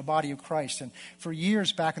teachings in the body of Christ. And for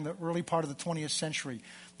years back in the early part of the 20th century,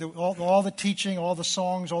 all the teaching, all the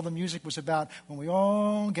songs, all the music was about when we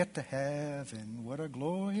all get to heaven, what a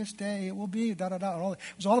glorious day it will be, da-da-da. It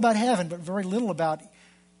was all about heaven, but very little about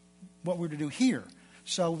what we're to do here.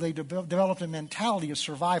 So they developed a mentality of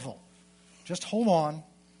survival. Just hold on,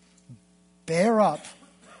 bear up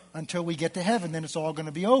until we get to heaven, then it's all going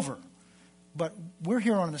to be over. But we're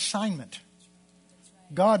here on an assignment.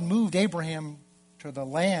 God moved Abraham to the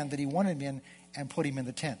land that he wanted him in and put him in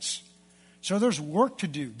the tents. So there's work to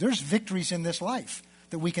do. There's victories in this life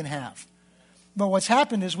that we can have. But what's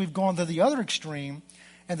happened is we've gone to the other extreme,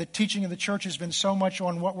 and the teaching of the church has been so much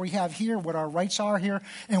on what we have here, what our rights are here,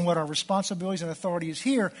 and what our responsibilities and authority is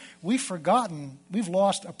here. We've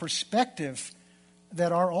lost a perspective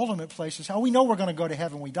that our ultimate place is how we know we're going to go to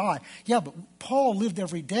heaven when we die. Yeah, but Paul lived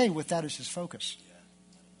every day with that as his focus.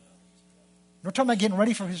 We're talking about getting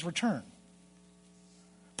ready for his return.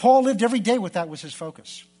 Paul lived every day with that was his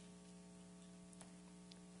focus.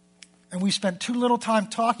 And we spent too little time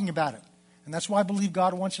talking about it. And that's why I believe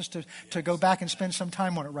God wants us to go back and spend some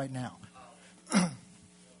time on it right now.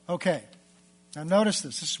 Okay. Now notice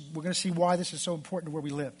this. We're going to see why this is so important to where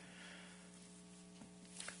we live.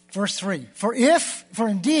 Verse 3. For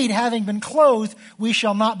indeed, having been clothed, we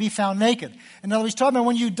shall not be found naked. In other words, he's talking about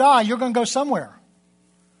when you die, you're going to go somewhere.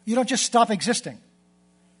 You don't just stop existing.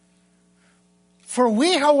 For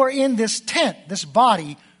we who are in this tent, this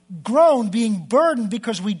body, groan, being burdened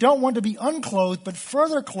because we don't want to be unclothed, but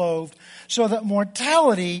further clothed, so that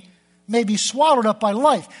mortality may be swallowed up by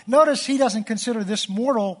life. Notice he doesn't consider this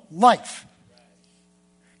mortal life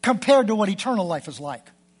compared to what eternal life is like.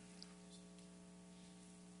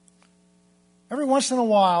 Every once in a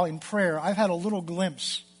while in prayer, I've had a little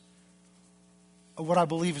glimpse of what I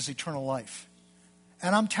believe is eternal life.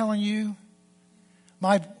 And I'm telling you,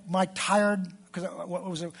 my tired, because what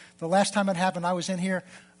was it, the last time it happened, I was in here,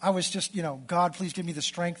 I was just, God, please give me the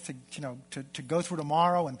strength to go through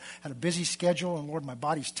tomorrow, and had a busy schedule, and Lord, my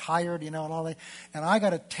body's tired, and all that. And I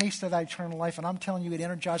got a taste of that eternal life, and I'm telling you, it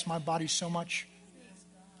energized my body so much.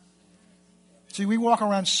 See, we walk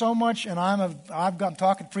around so much, and I'm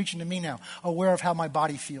talking, preaching to me now, aware of how my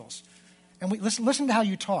body feels. And listen to how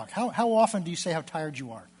you talk. How often do you say how tired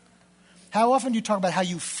you are? How often do you talk about how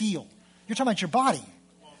you feel? You're talking about your body.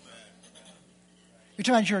 You're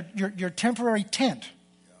talking about your temporary tent.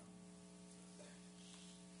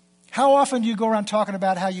 How often do you go around talking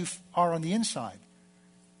about how you are on the inside?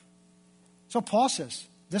 So Paul says,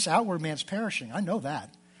 this outward man's perishing. I know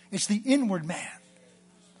that. It's the inward man.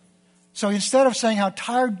 So instead of saying how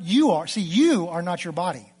tired you are, see, you are not your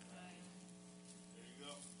body.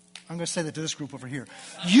 I'm going to say that to this group over here.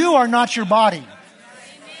 You are not your body.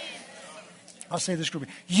 I'll say this group.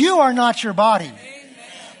 You are not your body.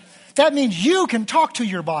 That means you can talk to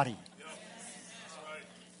your body.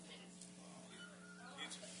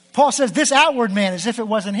 Paul says this outward man as if it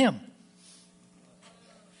wasn't him.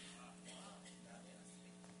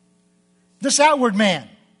 This outward man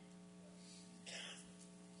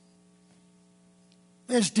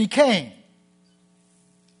is decaying.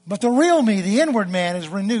 But the real me, the inward man, is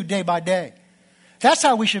renewed day by day. That's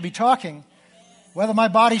how we should be talking. Whether my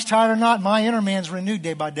body's tired or not, my inner man's renewed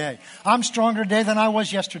day by day. I'm stronger today than I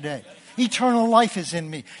was yesterday. Eternal life is in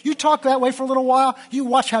me. You talk that way for a little while, you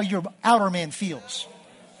watch how your outer man feels.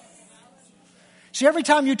 See, every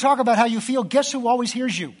time you talk about how you feel, guess who always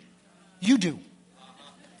hears you? You do.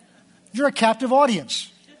 You're a captive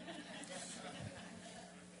audience.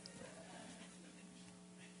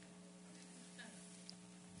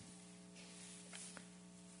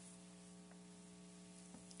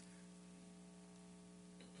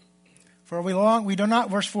 For we do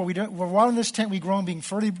not, verse 4, we're while in this tent we groan, being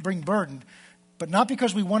further being burdened, but not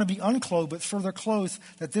because we want to be unclothed, but further clothed,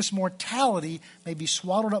 that this mortality may be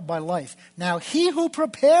swallowed up by life. Now he who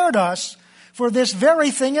prepared us for this very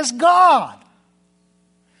thing is God.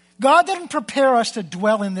 God didn't prepare us to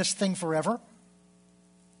dwell in this thing forever.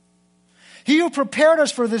 He who prepared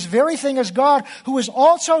us for this very thing is God, who has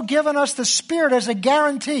also given us the Spirit as a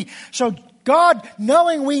guarantee. So God,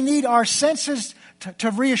 knowing we need our senses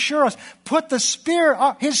to reassure us, put the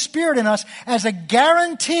Spirit, His Spirit in us as a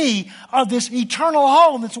guarantee of this eternal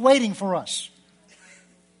home that's waiting for us.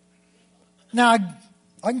 Now,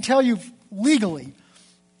 I can tell you legally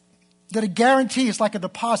that a guarantee is like a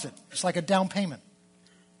deposit. It's like a down payment.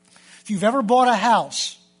 If you've ever bought a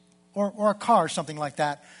house or a car or something like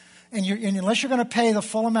that, and unless you're going to pay the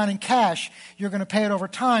full amount in cash, you're going to pay it over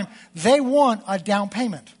time, they want a down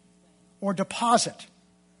payment or deposit.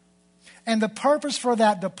 And the purpose for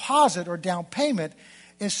that deposit or down payment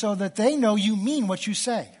is so that they know you mean what you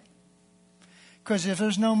say. Because if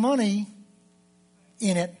there's no money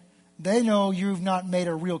in it, they know you've not made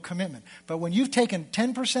a real commitment. But when you've taken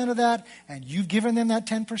 10% of that and you've given them that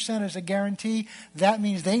 10% as a guarantee, that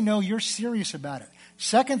means they know you're serious about it.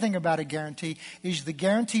 Second thing about a guarantee is the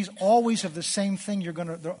guarantee is always of the same thing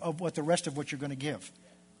of what the rest of what you're going to give.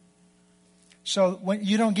 So when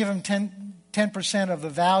you don't give them 10% of the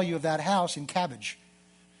value of that house in cabbage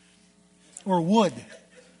or wood.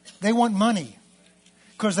 They want money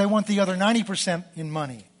because they want the other 90% in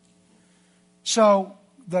money. So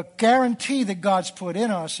the guarantee that God's put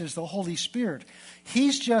in us is the Holy Spirit.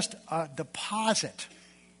 He's just a deposit.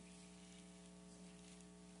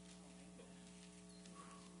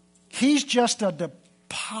 He's just a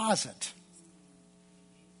deposit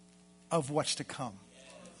of what's to come.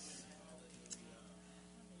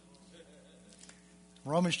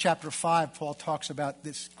 Romans chapter 5, Paul talks about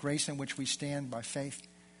this grace in which we stand by faith.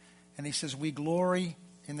 And he says we glory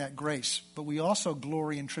in that grace, but we also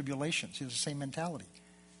glory in tribulations. He has the same mentality.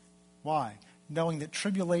 Why? Knowing that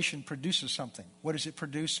tribulation produces something. What does it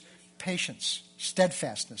produce? Patience,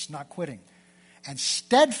 steadfastness, not quitting. And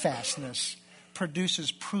steadfastness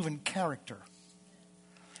produces proven character.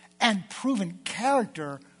 And proven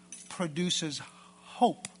character produces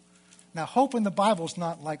hope. Now, hope in the Bible is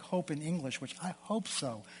not like hope in English, which I hope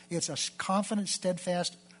so. It's a confident,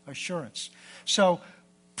 steadfast assurance. So,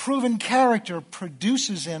 proven character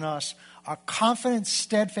produces in us a confident,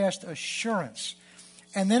 steadfast assurance.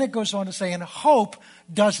 And then it goes on to say, and hope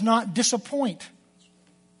does not disappoint.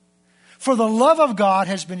 For the love of God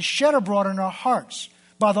has been shed abroad in our hearts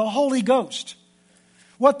by the Holy Ghost.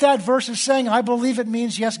 What that verse is saying, I believe it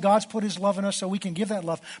means, yes, God's put His love in us so we can give that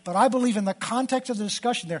love. But I believe in the context of the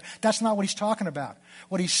discussion there, that's not what he's talking about.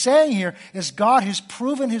 What he's saying here is God has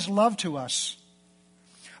proven His love to us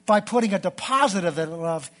by putting a deposit of that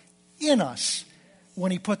love in us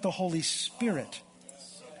when He put the Holy Spirit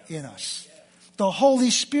in us. The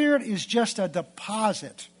Holy Spirit is just a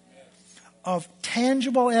deposit of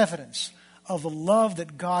tangible evidence of the love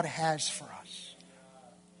that God has for us.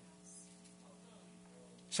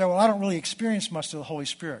 So, well, I don't really experience much of the Holy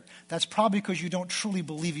Spirit. That's probably because you don't truly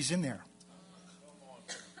believe He's in there.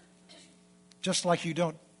 Just like you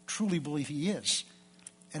don't truly believe He is.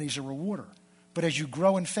 And He's a rewarder. But as you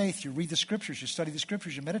grow in faith, you read the Scriptures, you study the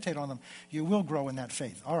Scriptures, you meditate on them, you will grow in that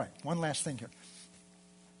faith. All right, one last thing here.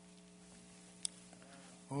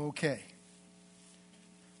 Okay.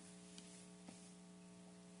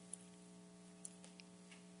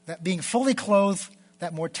 That being fully clothed,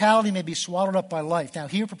 that mortality may be swallowed up by life. Now,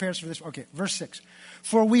 here prepares for this. Okay, verse 6.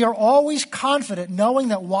 For we are always confident, knowing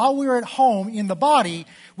that while we are at home in the body,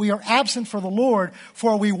 we are absent for the Lord,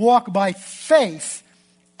 for we walk by faith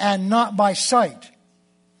and not by sight.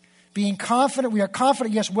 Being confident, we are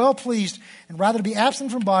confident, yes, well pleased, and rather to be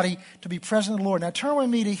absent from body, to be present in the Lord. Now, turn with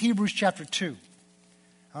me to Hebrews chapter 2.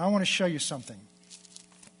 I want to show you something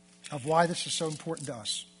of why this is so important to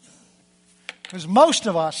us. Because most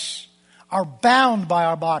of us are bound by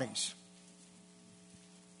our bodies.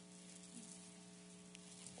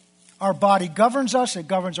 Our body governs us. It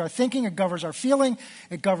governs our thinking. It governs our feeling.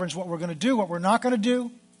 It governs what we're going to do, what we're not going to do.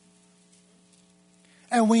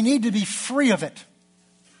 And we need to be free of it.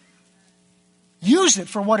 Use it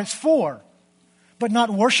for what it's for, but not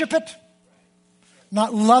worship it,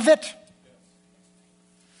 not love it,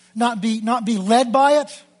 not be led by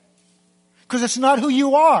it. because it's not who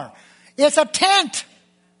you are. It's a tent.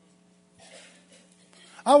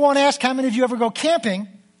 I won't ask how many of you ever go camping,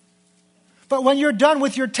 but when you're done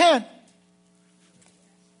with your tent,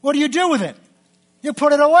 what do you do with it? You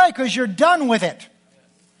put it away because you're done with it.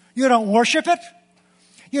 You don't worship it.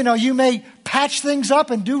 You know, you may patch things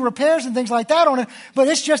up and do repairs and things like that on it, but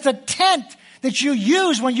it's just a tent that you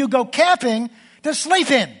use when you go camping to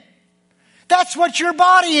sleep in. That's what your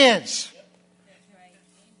body is.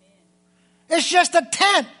 It's just a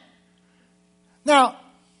tent. Now,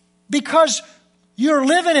 because you're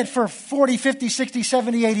living it for 40, 50, 60,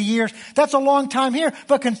 70, 80 years, that's a long time here,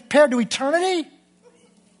 but compared to eternity,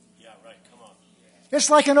 Yeah, right. Come on. it's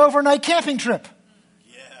like an overnight camping trip.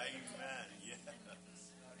 Yeah, amen. Yeah.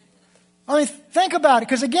 I mean, think about it,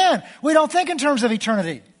 because again, we don't think in terms of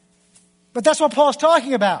eternity. But that's what Paul's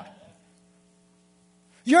talking about.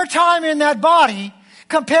 Your time in that body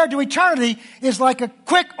compared to eternity is like a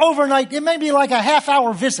quick overnight, it may be like a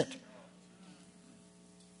half-hour visit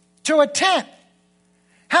to a tent.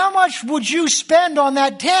 How much would you spend on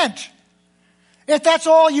that tent if that's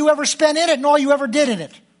all you ever spent in it and all you ever did in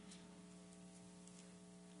it?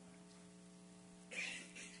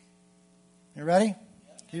 You ready?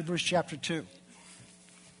 Hebrews chapter 2.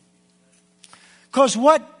 Because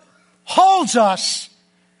what holds us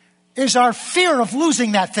is our fear of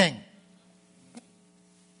losing that thing.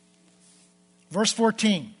 Verse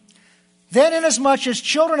 14. Then inasmuch as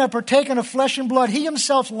children have partaken of flesh and blood, he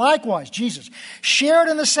himself likewise, Jesus, shared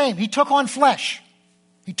in the same. He took on flesh.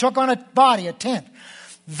 He took on a body, a tent.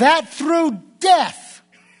 That through death,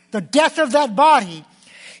 the death of that body,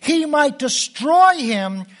 he might destroy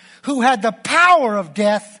him who had the power of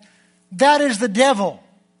death, that is the devil.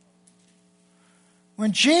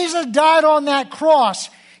 When Jesus died on that cross,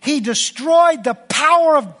 he destroyed the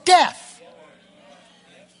power of death.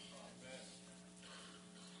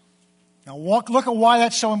 Now look at why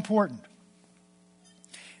that's so important.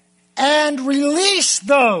 And release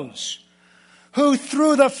those who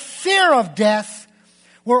through the fear of death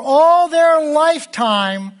were all their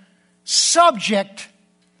lifetime subject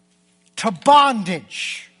to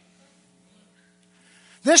bondage.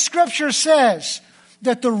 This scripture says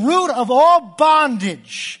that the root of all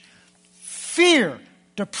bondage, fear,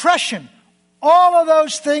 depression, all of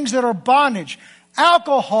those things that are bondage,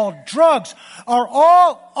 alcohol, drugs, are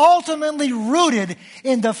all ultimately rooted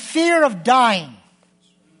in the fear of dying.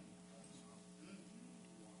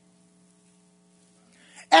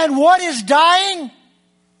 And what is dying?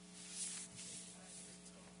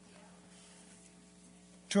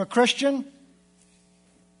 To a Christian,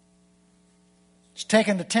 it's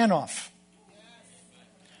taking the tent off.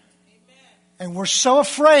 And we're so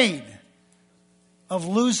afraid of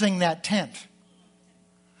losing that tent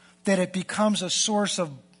that it becomes a source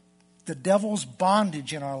of the devil's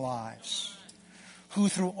bondage in our lives, who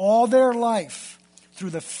through all their life, through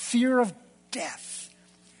the fear of death,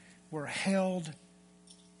 were held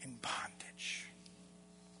in bondage.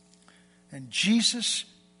 And Jesus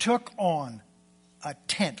took on a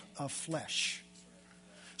tent of flesh,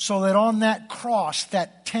 so that on that cross,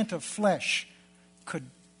 that tent of flesh could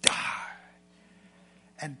die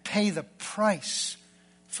and pay the price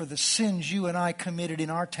for the sins you and I committed in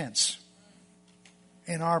our tents,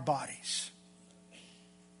 in our bodies.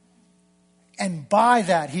 And by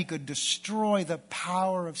that, he could destroy the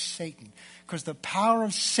power of Satan. Because the power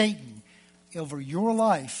of Satan over your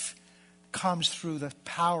life comes through the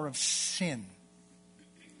power of sin.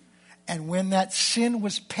 And when that sin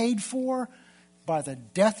was paid for by the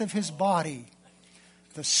death of his body,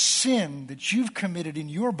 the sin that you've committed in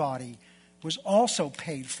your body was also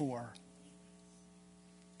paid for.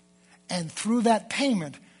 And through that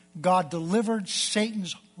payment, God delivered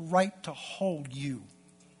Satan's right to hold you.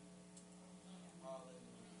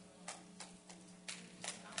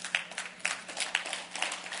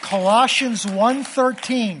 Colossians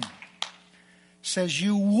 1:13 says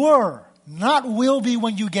you were, not will be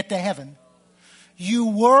when you get to heaven, you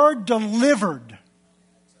were delivered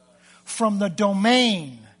from the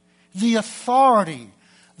domain, the authority,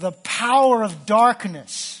 the power of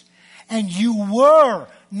darkness. And you were,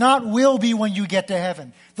 not will be when you get to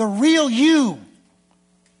heaven. The real you,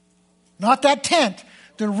 not that tent,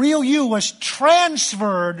 the real you was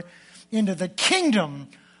transferred into the kingdom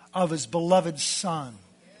of his beloved Son.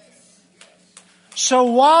 So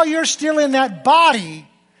while you're still in that body,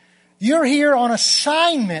 you're here on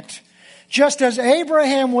assignment, just as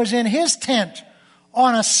Abraham was in his tent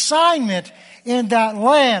on assignment in that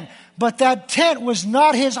land. But that tent was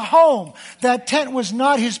not his home. That tent was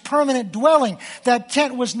not his permanent dwelling. That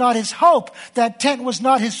tent was not his hope. That tent was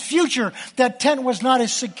not his future. That tent was not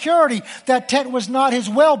his security. That tent was not his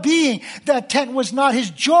well-being. That tent was not his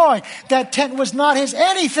joy. That tent was not his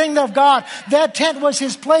anything of God. That tent was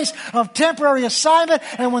his place of temporary assignment.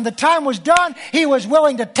 And when the time was done, he was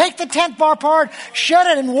willing to take the tent bar apart, shed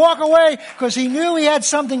it, and walk away because he knew he had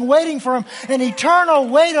something waiting for him, an eternal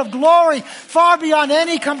weight of glory far beyond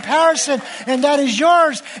any comparison. And that is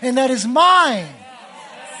yours and that is mine.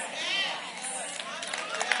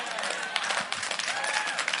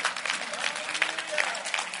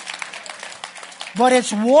 But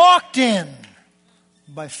it's walked in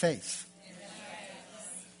by faith.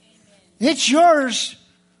 It's yours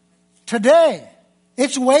today.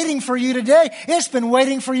 It's waiting for you today. It's been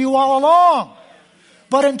waiting for you all along.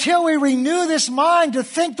 But until we renew this mind to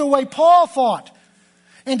think the way Paul thought,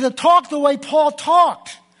 and to talk the way Paul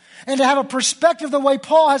talked, and to have a perspective the way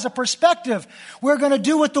Paul has a perspective, we're going to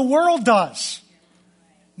do what the world does.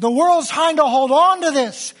 The world's trying to hold on to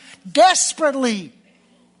this desperately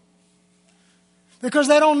because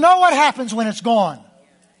they don't know what happens when it's gone.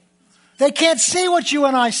 They can't see what you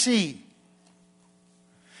and I see.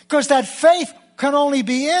 Because that faith can only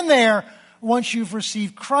be in there once you've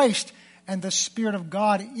received Christ and the Spirit of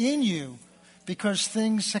God in you. Because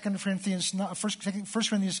things, 1 Corinthians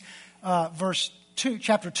verse 2,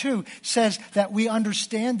 chapter 2 says that we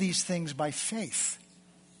understand these things by faith,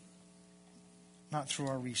 not through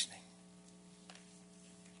our reasoning.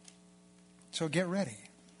 So get ready.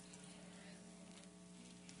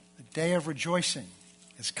 The day of rejoicing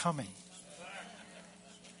is coming.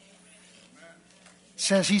 It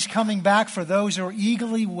says he's coming back for those who are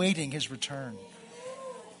eagerly waiting his return.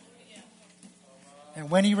 And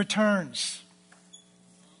when he returns,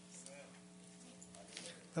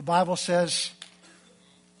 the Bible says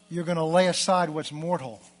you're going to lay aside what's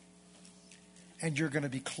mortal and you're going to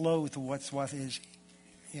be clothed with what is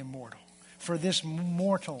immortal. For this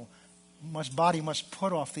mortal body must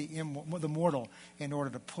put off the mortal in order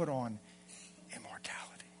to put on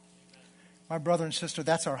immortality. My brother and sister,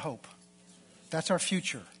 that's our hope. That's our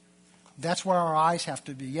future. That's where our eyes have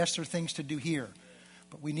to be. Yes, there are things to do here,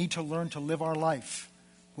 but we need to learn to live our life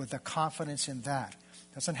with the confidence in that.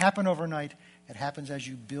 It doesn't happen overnight. It happens as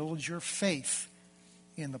you build your faith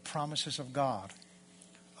in the promises of God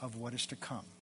of what is to come.